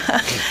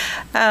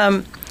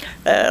 Okay.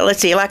 Let's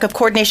see, lack of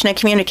coordination and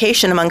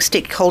communication among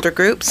stakeholder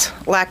groups,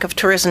 lack of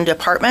tourism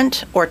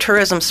department or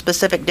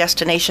tourism-specific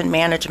destination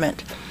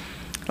management,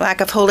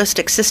 lack of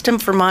holistic system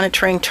for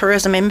monitoring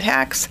tourism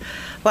impacts,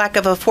 lack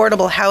of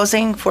affordable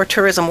housing for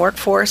tourism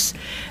workforce,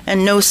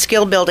 and no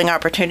skill building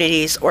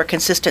opportunities or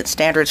consistent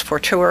standards for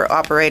tour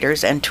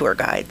operators and tour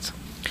guides.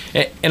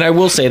 And I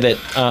will say that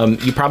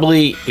you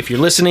probably, if you're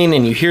listening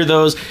and you hear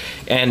those,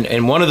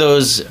 and one of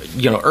those,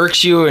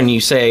 irks you, and you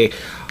say,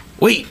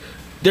 "Wait,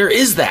 there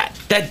is that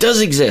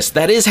does exist,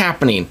 that is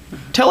happening."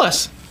 Tell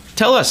us,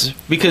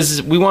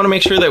 because we want to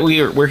make sure that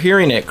we're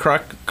hearing it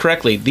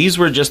correctly. These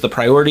were just the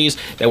priorities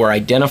that were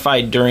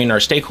identified during our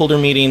stakeholder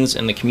meetings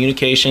and the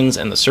communications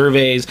and the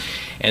surveys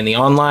and the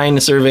online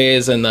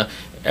surveys and the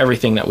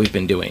everything that we've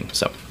been doing.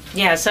 So.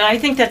 Yeah, so I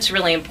think that's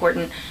really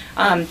important.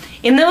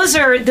 And those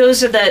are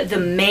the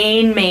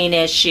main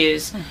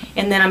issues.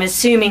 And then I'm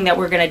assuming that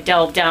we're going to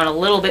delve down a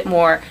little bit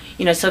more.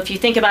 So if you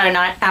think about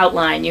an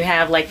outline, you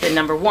have like the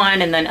number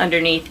 1 and then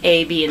underneath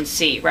A, B, and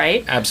C,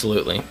 right?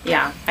 Absolutely.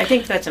 Yeah, I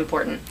think that's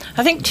important.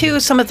 I think too,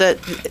 some of the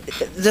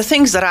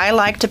things that I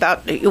liked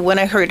about when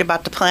I heard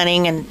about the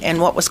planning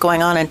and what was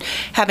going on and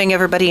having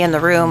everybody in the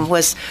room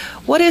was,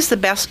 what is the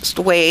best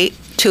way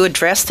to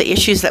address the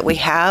issues that we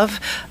have,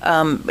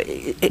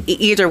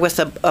 either with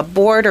a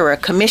board or a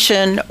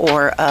commission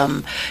or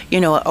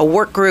a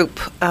work group.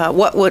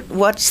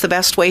 What's the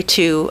best way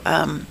to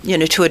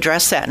to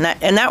address that?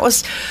 And that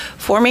was,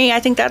 for me, I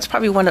think that's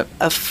probably one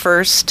of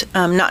first.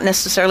 Not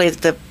necessarily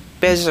the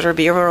Visitor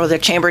Bureau or the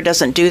Chamber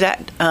doesn't do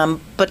that,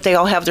 but they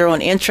all have their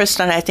own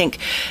interest. And I think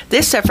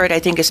this effort,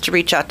 is to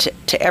reach out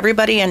to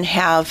everybody and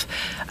have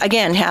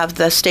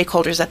the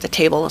stakeholders at the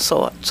table.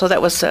 So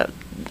that was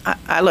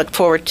I look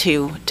forward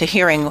to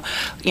hearing,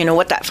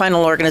 what that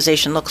final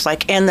organization looks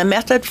like and the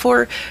method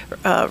for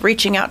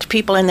reaching out to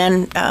people and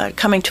then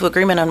coming to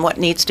agreement on what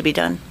needs to be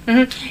done.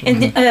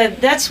 Mm-hmm. And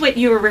that's what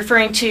you were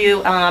referring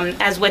to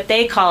as what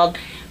they called.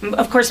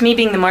 Of course, me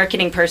being the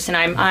marketing person,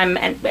 I'm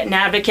an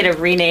advocate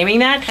of renaming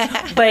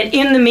that. But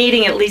in the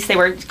meeting, at least, they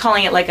were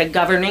calling it like a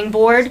governing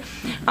board.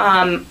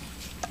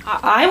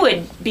 I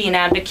would be an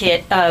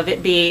advocate of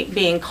it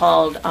being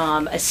called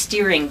a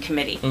steering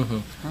committee,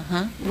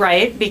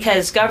 right?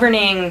 Because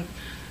governing,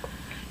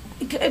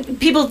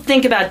 people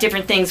think about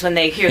different things when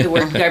they hear the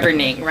word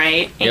governing,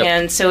 right? Yep.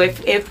 And so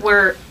if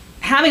we're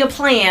having a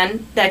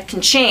plan that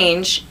can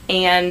change,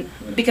 and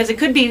because it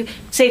could be,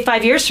 say,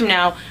 5 years from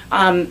now,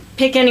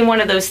 pick any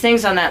one of those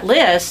things on that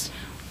list.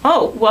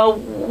 Oh, well,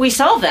 we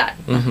solved that.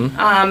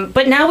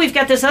 But now we've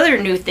got this other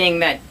new thing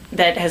that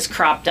has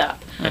cropped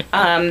up.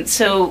 Right.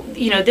 So,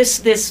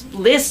 this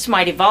list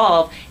might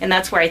evolve, and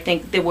that's where I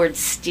think the word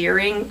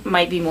steering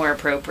might be more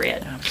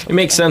appropriate. It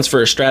makes sense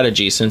for a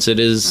strategy, since it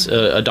is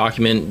a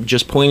document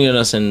just pointing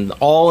us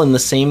all in the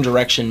same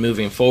direction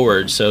moving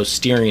forward. So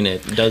steering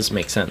it does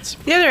make sense.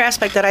 The other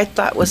aspect that I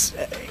thought was,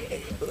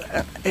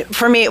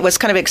 for me, it was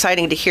kind of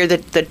exciting to hear the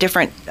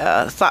different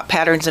thought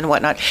patterns and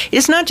whatnot.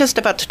 It's not just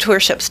about the tour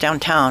ships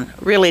downtown.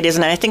 Really, it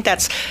isn't. And I think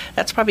that's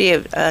probably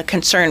a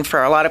concern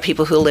for a lot of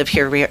people who live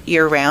here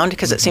year-round,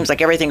 because it seems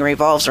like everything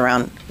revolves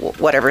around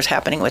whatever's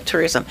happening with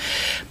tourism.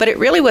 But it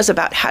really was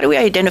about, how do we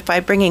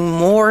identify bringing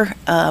more,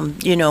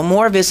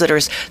 more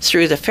visitors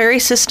through the ferry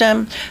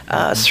system,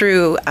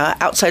 through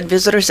outside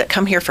visitors that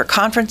come here for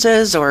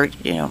conferences, or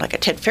like a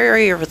TED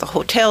Ferry, or the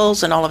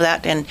hotels and all of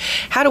that. And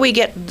how do we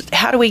get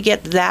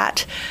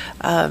that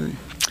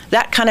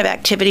kind of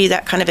activity,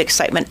 that kind of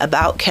excitement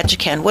about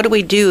Ketchikan? What do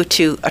we do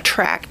to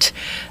attract,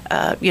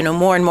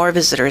 more and more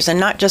visitors, and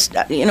not just,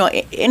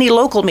 any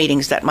local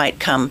meetings that might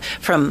come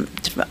from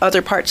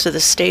other parts of the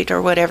state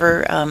or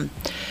whatever.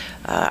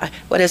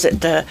 What is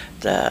it? The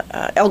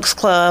Elks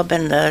Club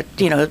and the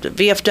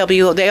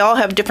VFW. They all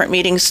have different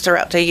meetings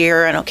throughout the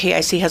year. I know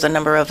KIC has a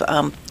number of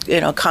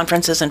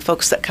conferences and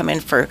folks that come in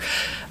for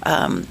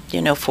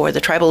for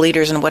the tribal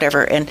leaders and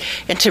whatever, and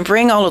to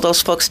bring all of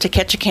those folks to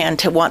Ketchikan,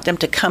 to want them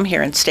to come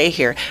here and stay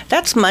here.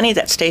 That's money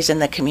that stays in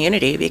the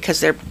community,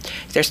 because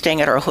they're staying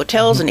at our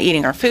hotels and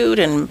eating our food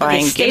and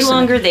buying gifts. They stay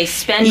longer, they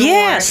spend more.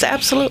 Yes,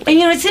 absolutely.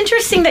 And it's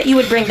interesting that you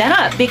would bring that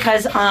up,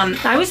 because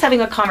I was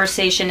having a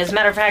conversation. As a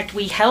matter of fact,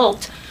 we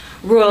helped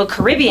Royal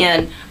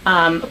Caribbean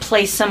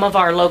place some of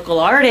our local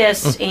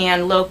artists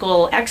and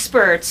local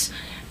experts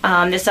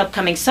this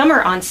upcoming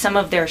summer on some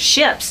of their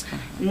ships,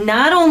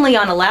 not only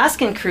on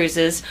Alaskan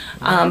cruises,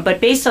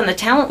 but based on the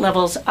talent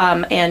levels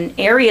and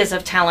areas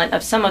of talent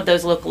of some of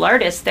those local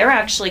artists, they're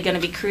actually going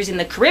to be cruising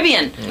the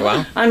Caribbean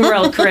on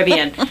Royal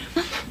Caribbean.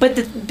 But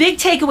the big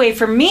takeaway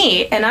for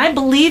me, and I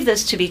believe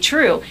this to be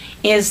true,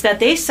 is that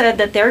they said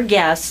that their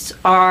guests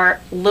are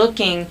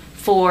looking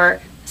for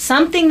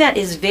something that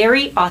is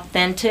very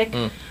authentic,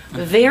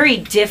 very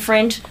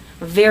different,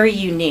 very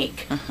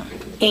unique.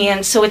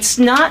 And so it's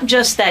not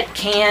just that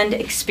canned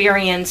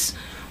experience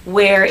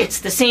where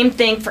it's the same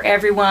thing for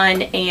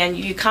everyone and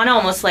you kind of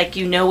almost like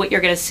you know what you're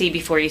going to see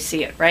before you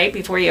see it, right?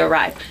 Before you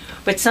arrive.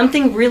 But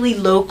something really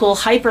local,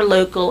 hyper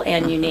local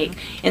and unique.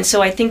 And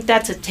so I think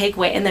that's a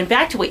takeaway. And then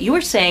back to what you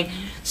were saying,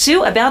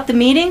 Sue, about the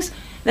meetings,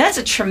 that's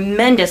a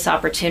tremendous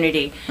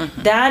opportunity.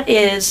 That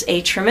is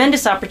a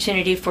tremendous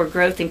opportunity for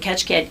growth in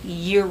Ketchikan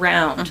year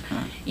round,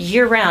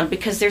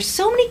 because there's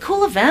so many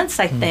cool events,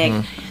 I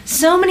think.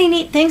 So many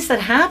neat things that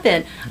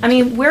happen. I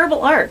mean,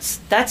 wearable arts,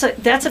 that's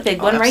a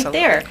big one right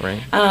there.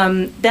 Right.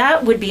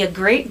 That would be a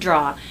great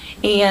draw.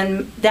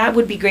 And that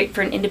would be great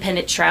for an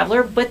independent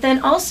traveler. But then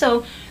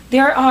also,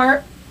 there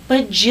are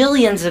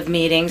bajillions of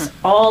meetings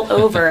all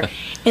over.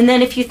 And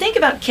then if you think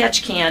about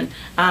Ketchikan,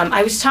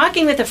 I was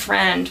talking with a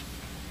friend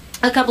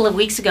a couple of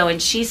weeks ago, and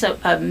she's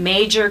a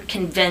major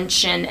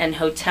convention and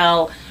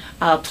hotel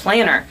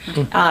planner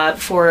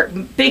for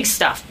big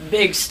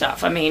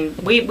stuff. I mean,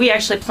 we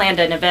actually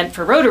planned an event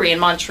for Rotary in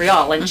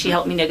Montreal, and she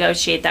helped me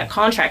negotiate that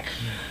contract.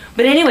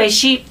 But anyway,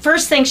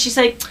 first thing she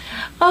said,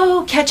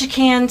 "Oh,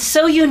 Ketchikan,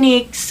 so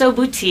unique, so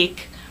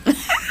boutique."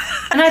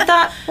 And I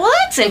thought, well,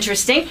 that's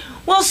interesting.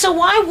 Well, so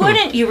why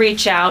wouldn't you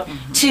reach out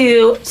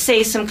to,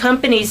 say, some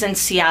companies in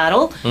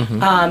Seattle?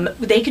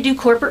 They could do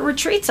corporate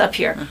retreats up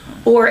here,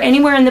 or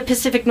anywhere in the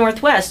Pacific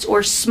Northwest,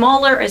 or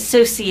smaller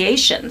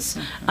associations.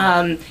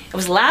 I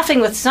was laughing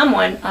with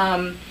someone.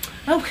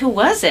 Who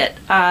was it?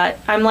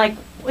 I'm like,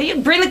 well, you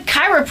bring the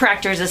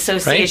Chiropractors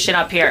Association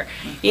up here,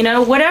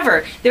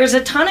 whatever. There's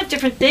a ton of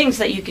different things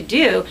that you could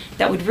do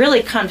that would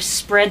really kind of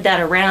spread that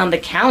around the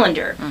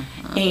calendar.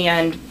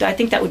 And I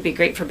think that would be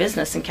great for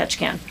business in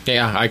Ketchikan.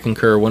 Yeah, I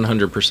concur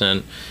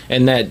 100%.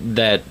 And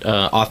that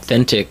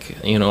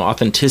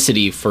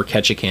authenticity for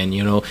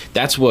Ketchikan,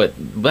 that's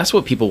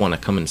what people want to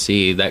come and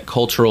see. That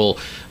cultural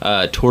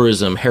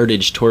tourism,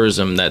 heritage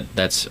tourism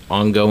that's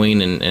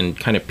ongoing and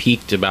kind of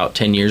peaked about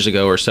 10 years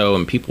ago or so,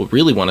 and people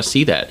really want to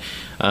see that.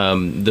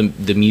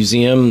 The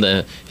museum,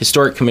 the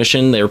Historic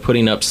Commission, they're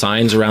putting up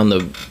signs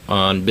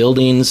on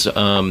buildings.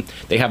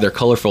 They have their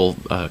colorful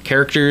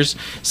characters,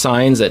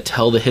 signs that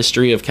tell the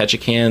history of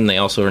Ketchikan. They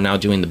also are now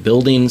doing the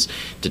buildings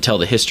to tell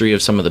the history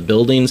of some of the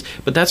buildings.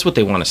 But that's what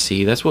they want to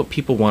see. That's what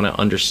people want to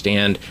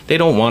understand. They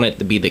don't want it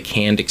to be the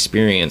canned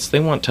experience.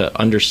 They want to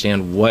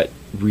understand what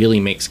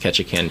really makes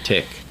Ketchikan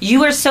tick.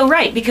 You are so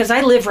right, because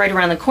I live right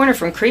around the corner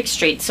from Creek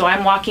Street, so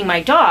I'm walking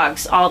my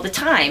dogs all the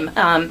time.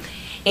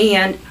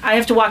 And I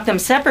have to walk them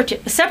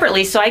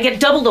separately, so I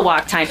get double the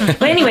walk time.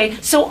 But anyway,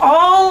 so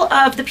all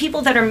of the people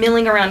that are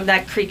milling around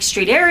that Creek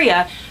Street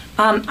area,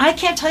 I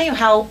can't tell you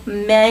how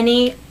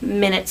many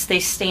minutes they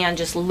stand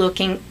just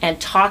looking and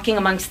talking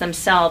amongst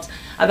themselves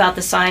about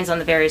the signs on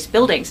the various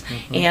buildings.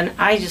 And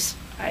That's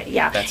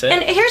it.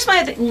 And here's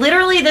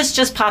literally this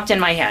just popped in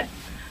my head.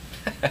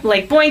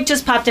 Like, boink,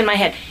 just popped in my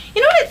head.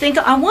 You know what I think?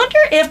 I wonder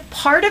if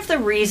part of the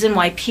reason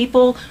why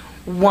people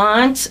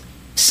want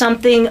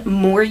something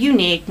more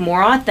unique,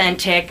 more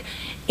authentic,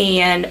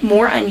 and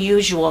more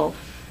unusual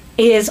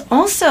is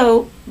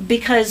also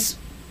because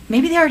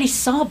maybe they already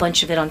saw a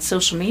bunch of it on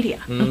social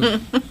media.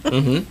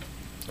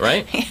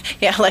 Right?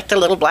 Yeah, like the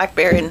little black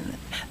bear in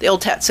the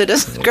old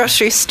Tatsuda's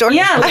grocery store.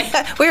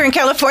 Yeah. We were in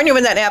California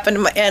when that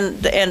happened,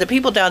 and the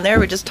people down there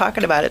were just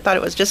talking about it, thought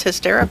it was just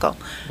hysterical.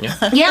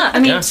 Yeah, I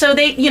mean, so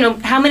they,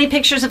 how many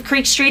pictures of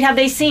Creek Street have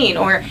they seen?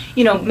 Or,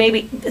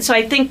 maybe, so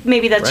I think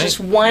maybe that's just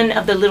one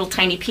of the little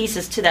tiny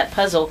pieces to that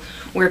puzzle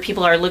where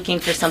people are looking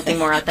for something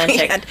more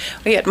authentic.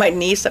 we had my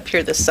niece up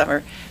here this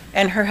summer,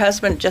 and her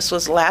husband just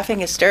was laughing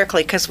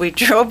hysterically because we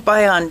drove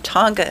by on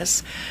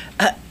Tongass,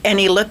 and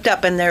he looked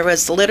up and there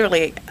was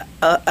literally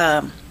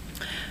a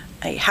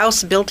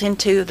house built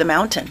into the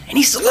mountain. And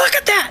he said, "Look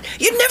at that!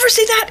 You'd never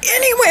see that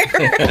anywhere."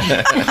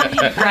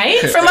 Right?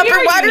 From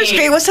Upper Water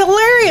Street. It was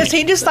hilarious.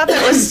 He just thought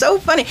that was so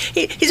funny.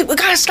 He said, "We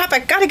gotta stop. I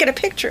gotta get a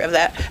picture of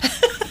that."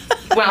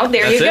 Well,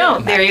 there you go.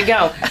 There you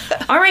go.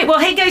 All right. Well,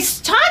 hey, guys,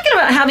 talking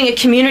about having a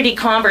community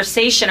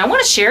conversation, I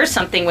want to share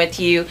something with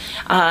you.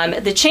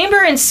 The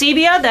Chamber and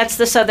CBIA, that's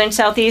the Southern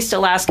Southeast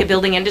Alaska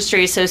Building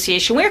Industry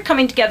Association, we're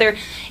coming together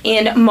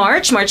in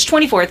March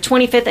 24th,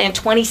 25th, and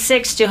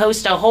 26th to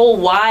host a whole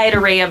wide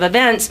array of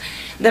events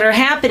that are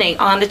happening.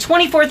 On the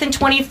 24th and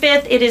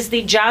 25th, it is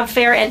the Job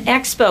Fair and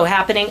Expo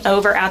happening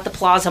over at the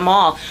Plaza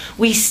Mall.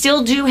 We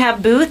still do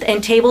have booth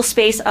and table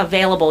space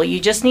available. You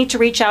just need to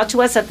reach out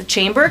to us at the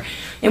Chamber,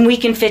 and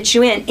we can fit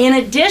you in. In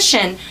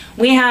addition,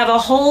 we have a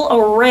whole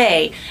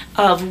array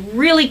of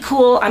really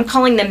cool, I'm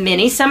calling them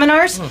mini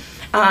seminars,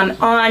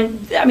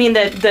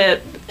 the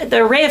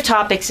the array of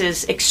topics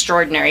is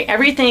extraordinary.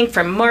 Everything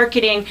from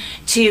marketing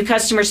to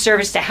customer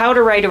service to how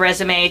to write a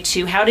resume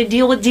to how to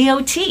deal with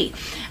DOT.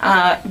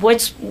 Are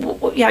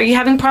you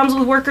having problems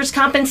with workers'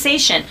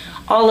 compensation?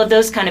 All of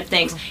those kind of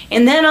things.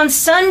 And then on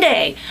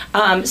Sunday,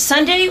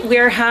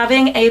 we're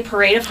having a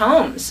parade of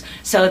homes.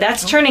 So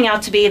that's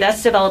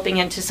that's developing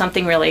into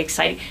something really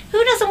exciting.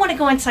 Who doesn't want to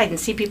go inside and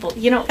see people?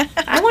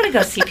 I want to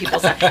go see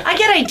people's house. I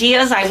get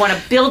ideas. I want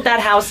to build that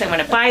house. I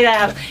want to buy that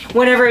house,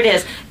 whatever it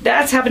is.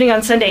 That's happening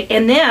on Sunday.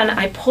 And then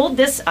I pulled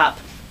this up.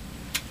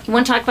 You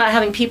want to talk about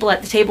having people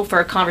at the table for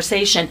a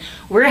conversation?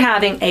 We're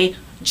having a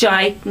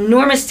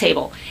ginormous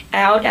table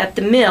out at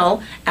the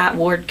mill at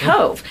Ward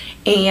Cove.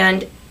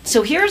 And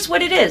so here's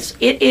what it is.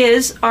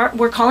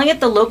 We're calling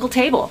it the local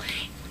table.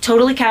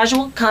 Totally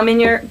casual. Come in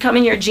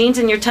your jeans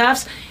and your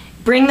tufts.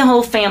 Bring the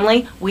whole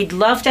family. We'd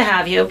love to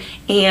have you.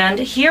 And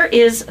here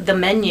is the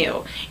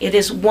menu. It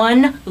is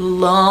one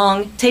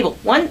long table.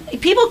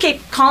 People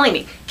keep calling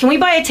me, can we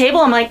buy a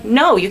table? I'm like,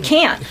 no, you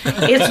can't.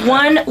 It's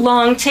one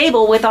long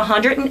table with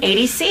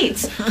 180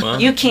 seats. Wow.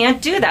 You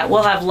can't do that.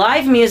 We'll have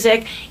live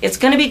music. It's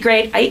going to be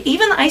great.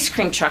 Even the ice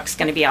cream truck's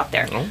going to be out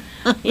there. Oh.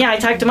 Yeah, I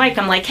talked to Mike.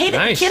 I'm like, hey,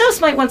 nice. The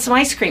kiddos might want some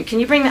ice cream. Can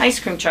you bring the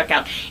ice cream truck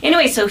out?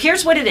 Anyway, so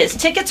here's what it is.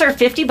 Tickets are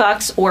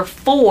 $50 or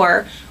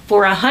four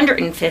for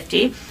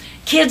 $150.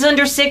 Kids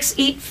under 6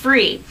 eat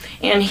free.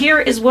 And here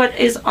is what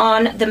is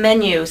on the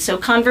menu. So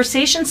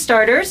conversation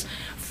starters,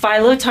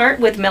 phyllo tart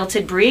with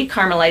melted brie,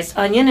 caramelized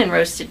onion, and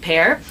roasted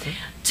pear.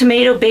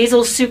 Tomato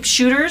basil soup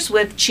shooters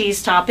with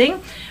cheese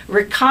topping.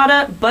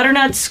 Ricotta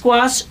butternut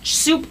squash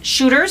soup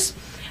shooters.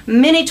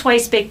 Mini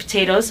twice baked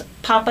potatoes,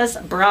 papas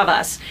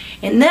bravas.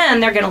 And then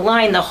they're going to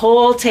line the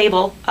whole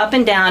table up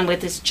and down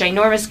with this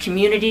ginormous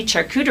community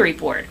charcuterie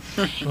board.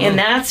 And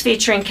that's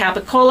featuring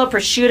capicola,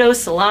 prosciutto,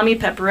 salami,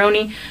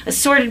 pepperoni,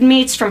 assorted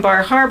meats from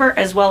Bar Harbor,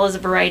 as well as a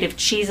variety of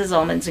cheeses,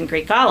 almonds, and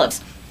Greek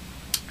olives.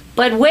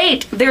 But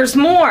wait, there's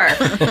more.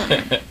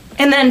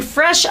 And then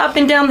fresh up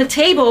and down the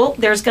table,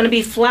 there's going to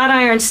be flat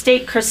iron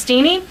steak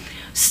crostini,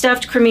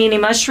 stuffed cremini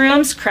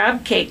mushrooms,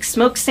 crab cake,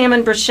 smoked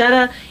salmon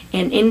bruschetta,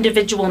 and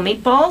individual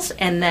meatballs.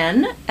 And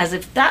then, as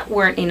if that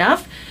weren't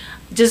enough,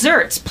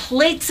 desserts,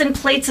 plates and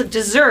plates of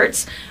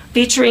desserts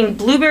featuring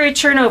blueberry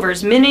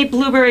turnovers, mini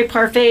blueberry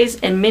parfaits,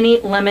 and mini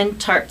lemon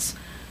tarts.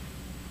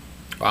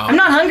 Wow. I'm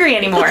not hungry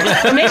anymore.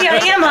 Maybe I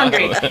am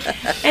hungry.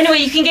 Anyway,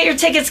 you can get your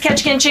tickets,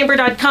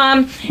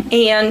 ketchikanchamber.com,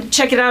 and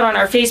check it out on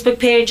our Facebook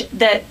page.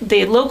 That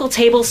the local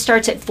table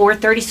starts at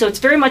 4:30, so it's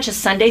very much a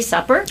Sunday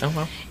supper. Oh,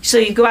 wow. So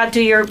you go out,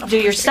 do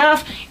your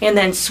stuff, and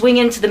then swing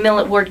into the mill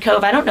at Ward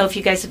Cove. I don't know if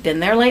you guys have been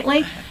there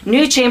lately.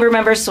 New chamber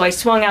members, so I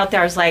swung out there.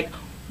 I was like,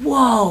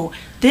 whoa,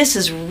 this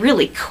is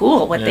really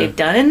cool what they've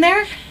done in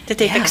there. Did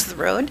they fix the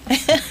road?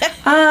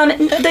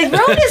 The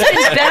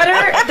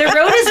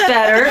road is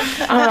better.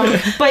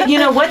 But you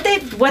know what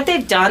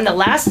they've done. The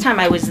last time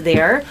I was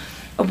there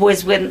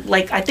was when,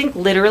 like, I think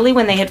literally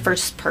when they had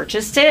first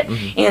purchased it,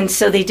 and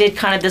so they did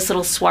kind of this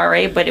little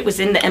soiree, but it was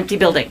in the empty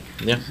building.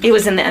 Yeah. It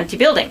was in the empty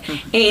building,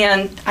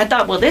 and I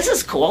thought, well, this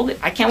is cool.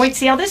 I can't wait to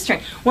see how this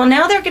turns. Well,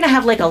 now they're going to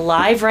have like a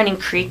live running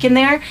creek in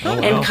there,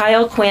 and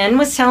Kyle Quinn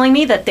was telling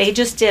me that they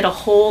just did a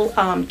whole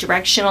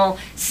directional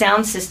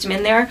sound system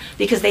in there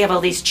because they have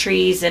all these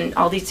trees and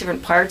all these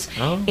different parts,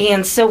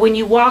 and so when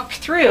you walk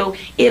through,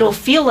 it'll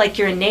feel like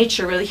you're in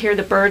nature. Really hear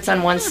the birds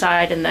on one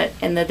side and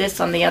the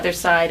this on the other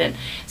side, and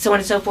so on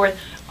and so forth.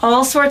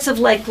 All sorts of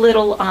like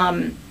little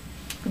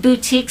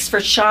boutiques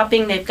for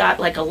shopping. They've got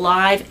like a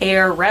live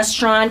air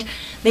restaurant.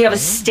 They have a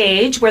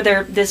stage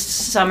where this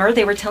summer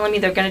they were telling me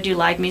they're going to do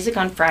live music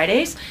on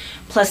Fridays.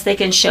 Plus they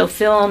can show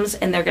films,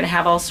 and they're going to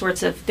have all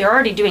sorts of, they're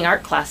already doing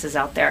art classes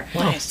out there.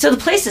 Nice. So the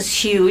place is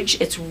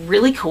huge. It's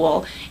really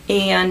cool.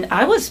 And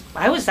I was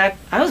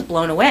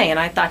blown away, and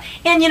I thought,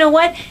 and you know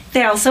what?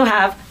 They also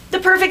have the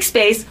perfect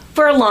space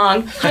for a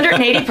long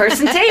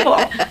 180-person table.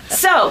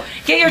 So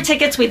get your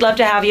tickets. We'd love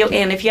to have you.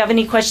 And if you have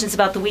any questions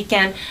about the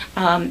weekend,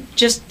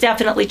 just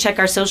definitely check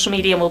our social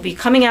media, and we'll be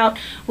coming out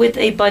with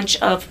a bunch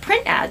of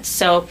print ads.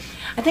 So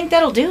I think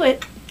that'll do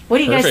it. What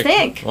do you guys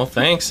think? Well,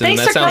 thanks.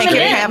 Thanks for coming in.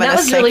 That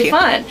was really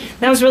fun.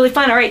 That was really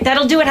fun. All right,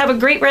 that'll do it. Have a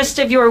great rest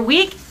of your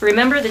week.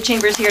 Remember, the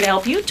Chamber is here to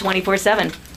help you 24/7.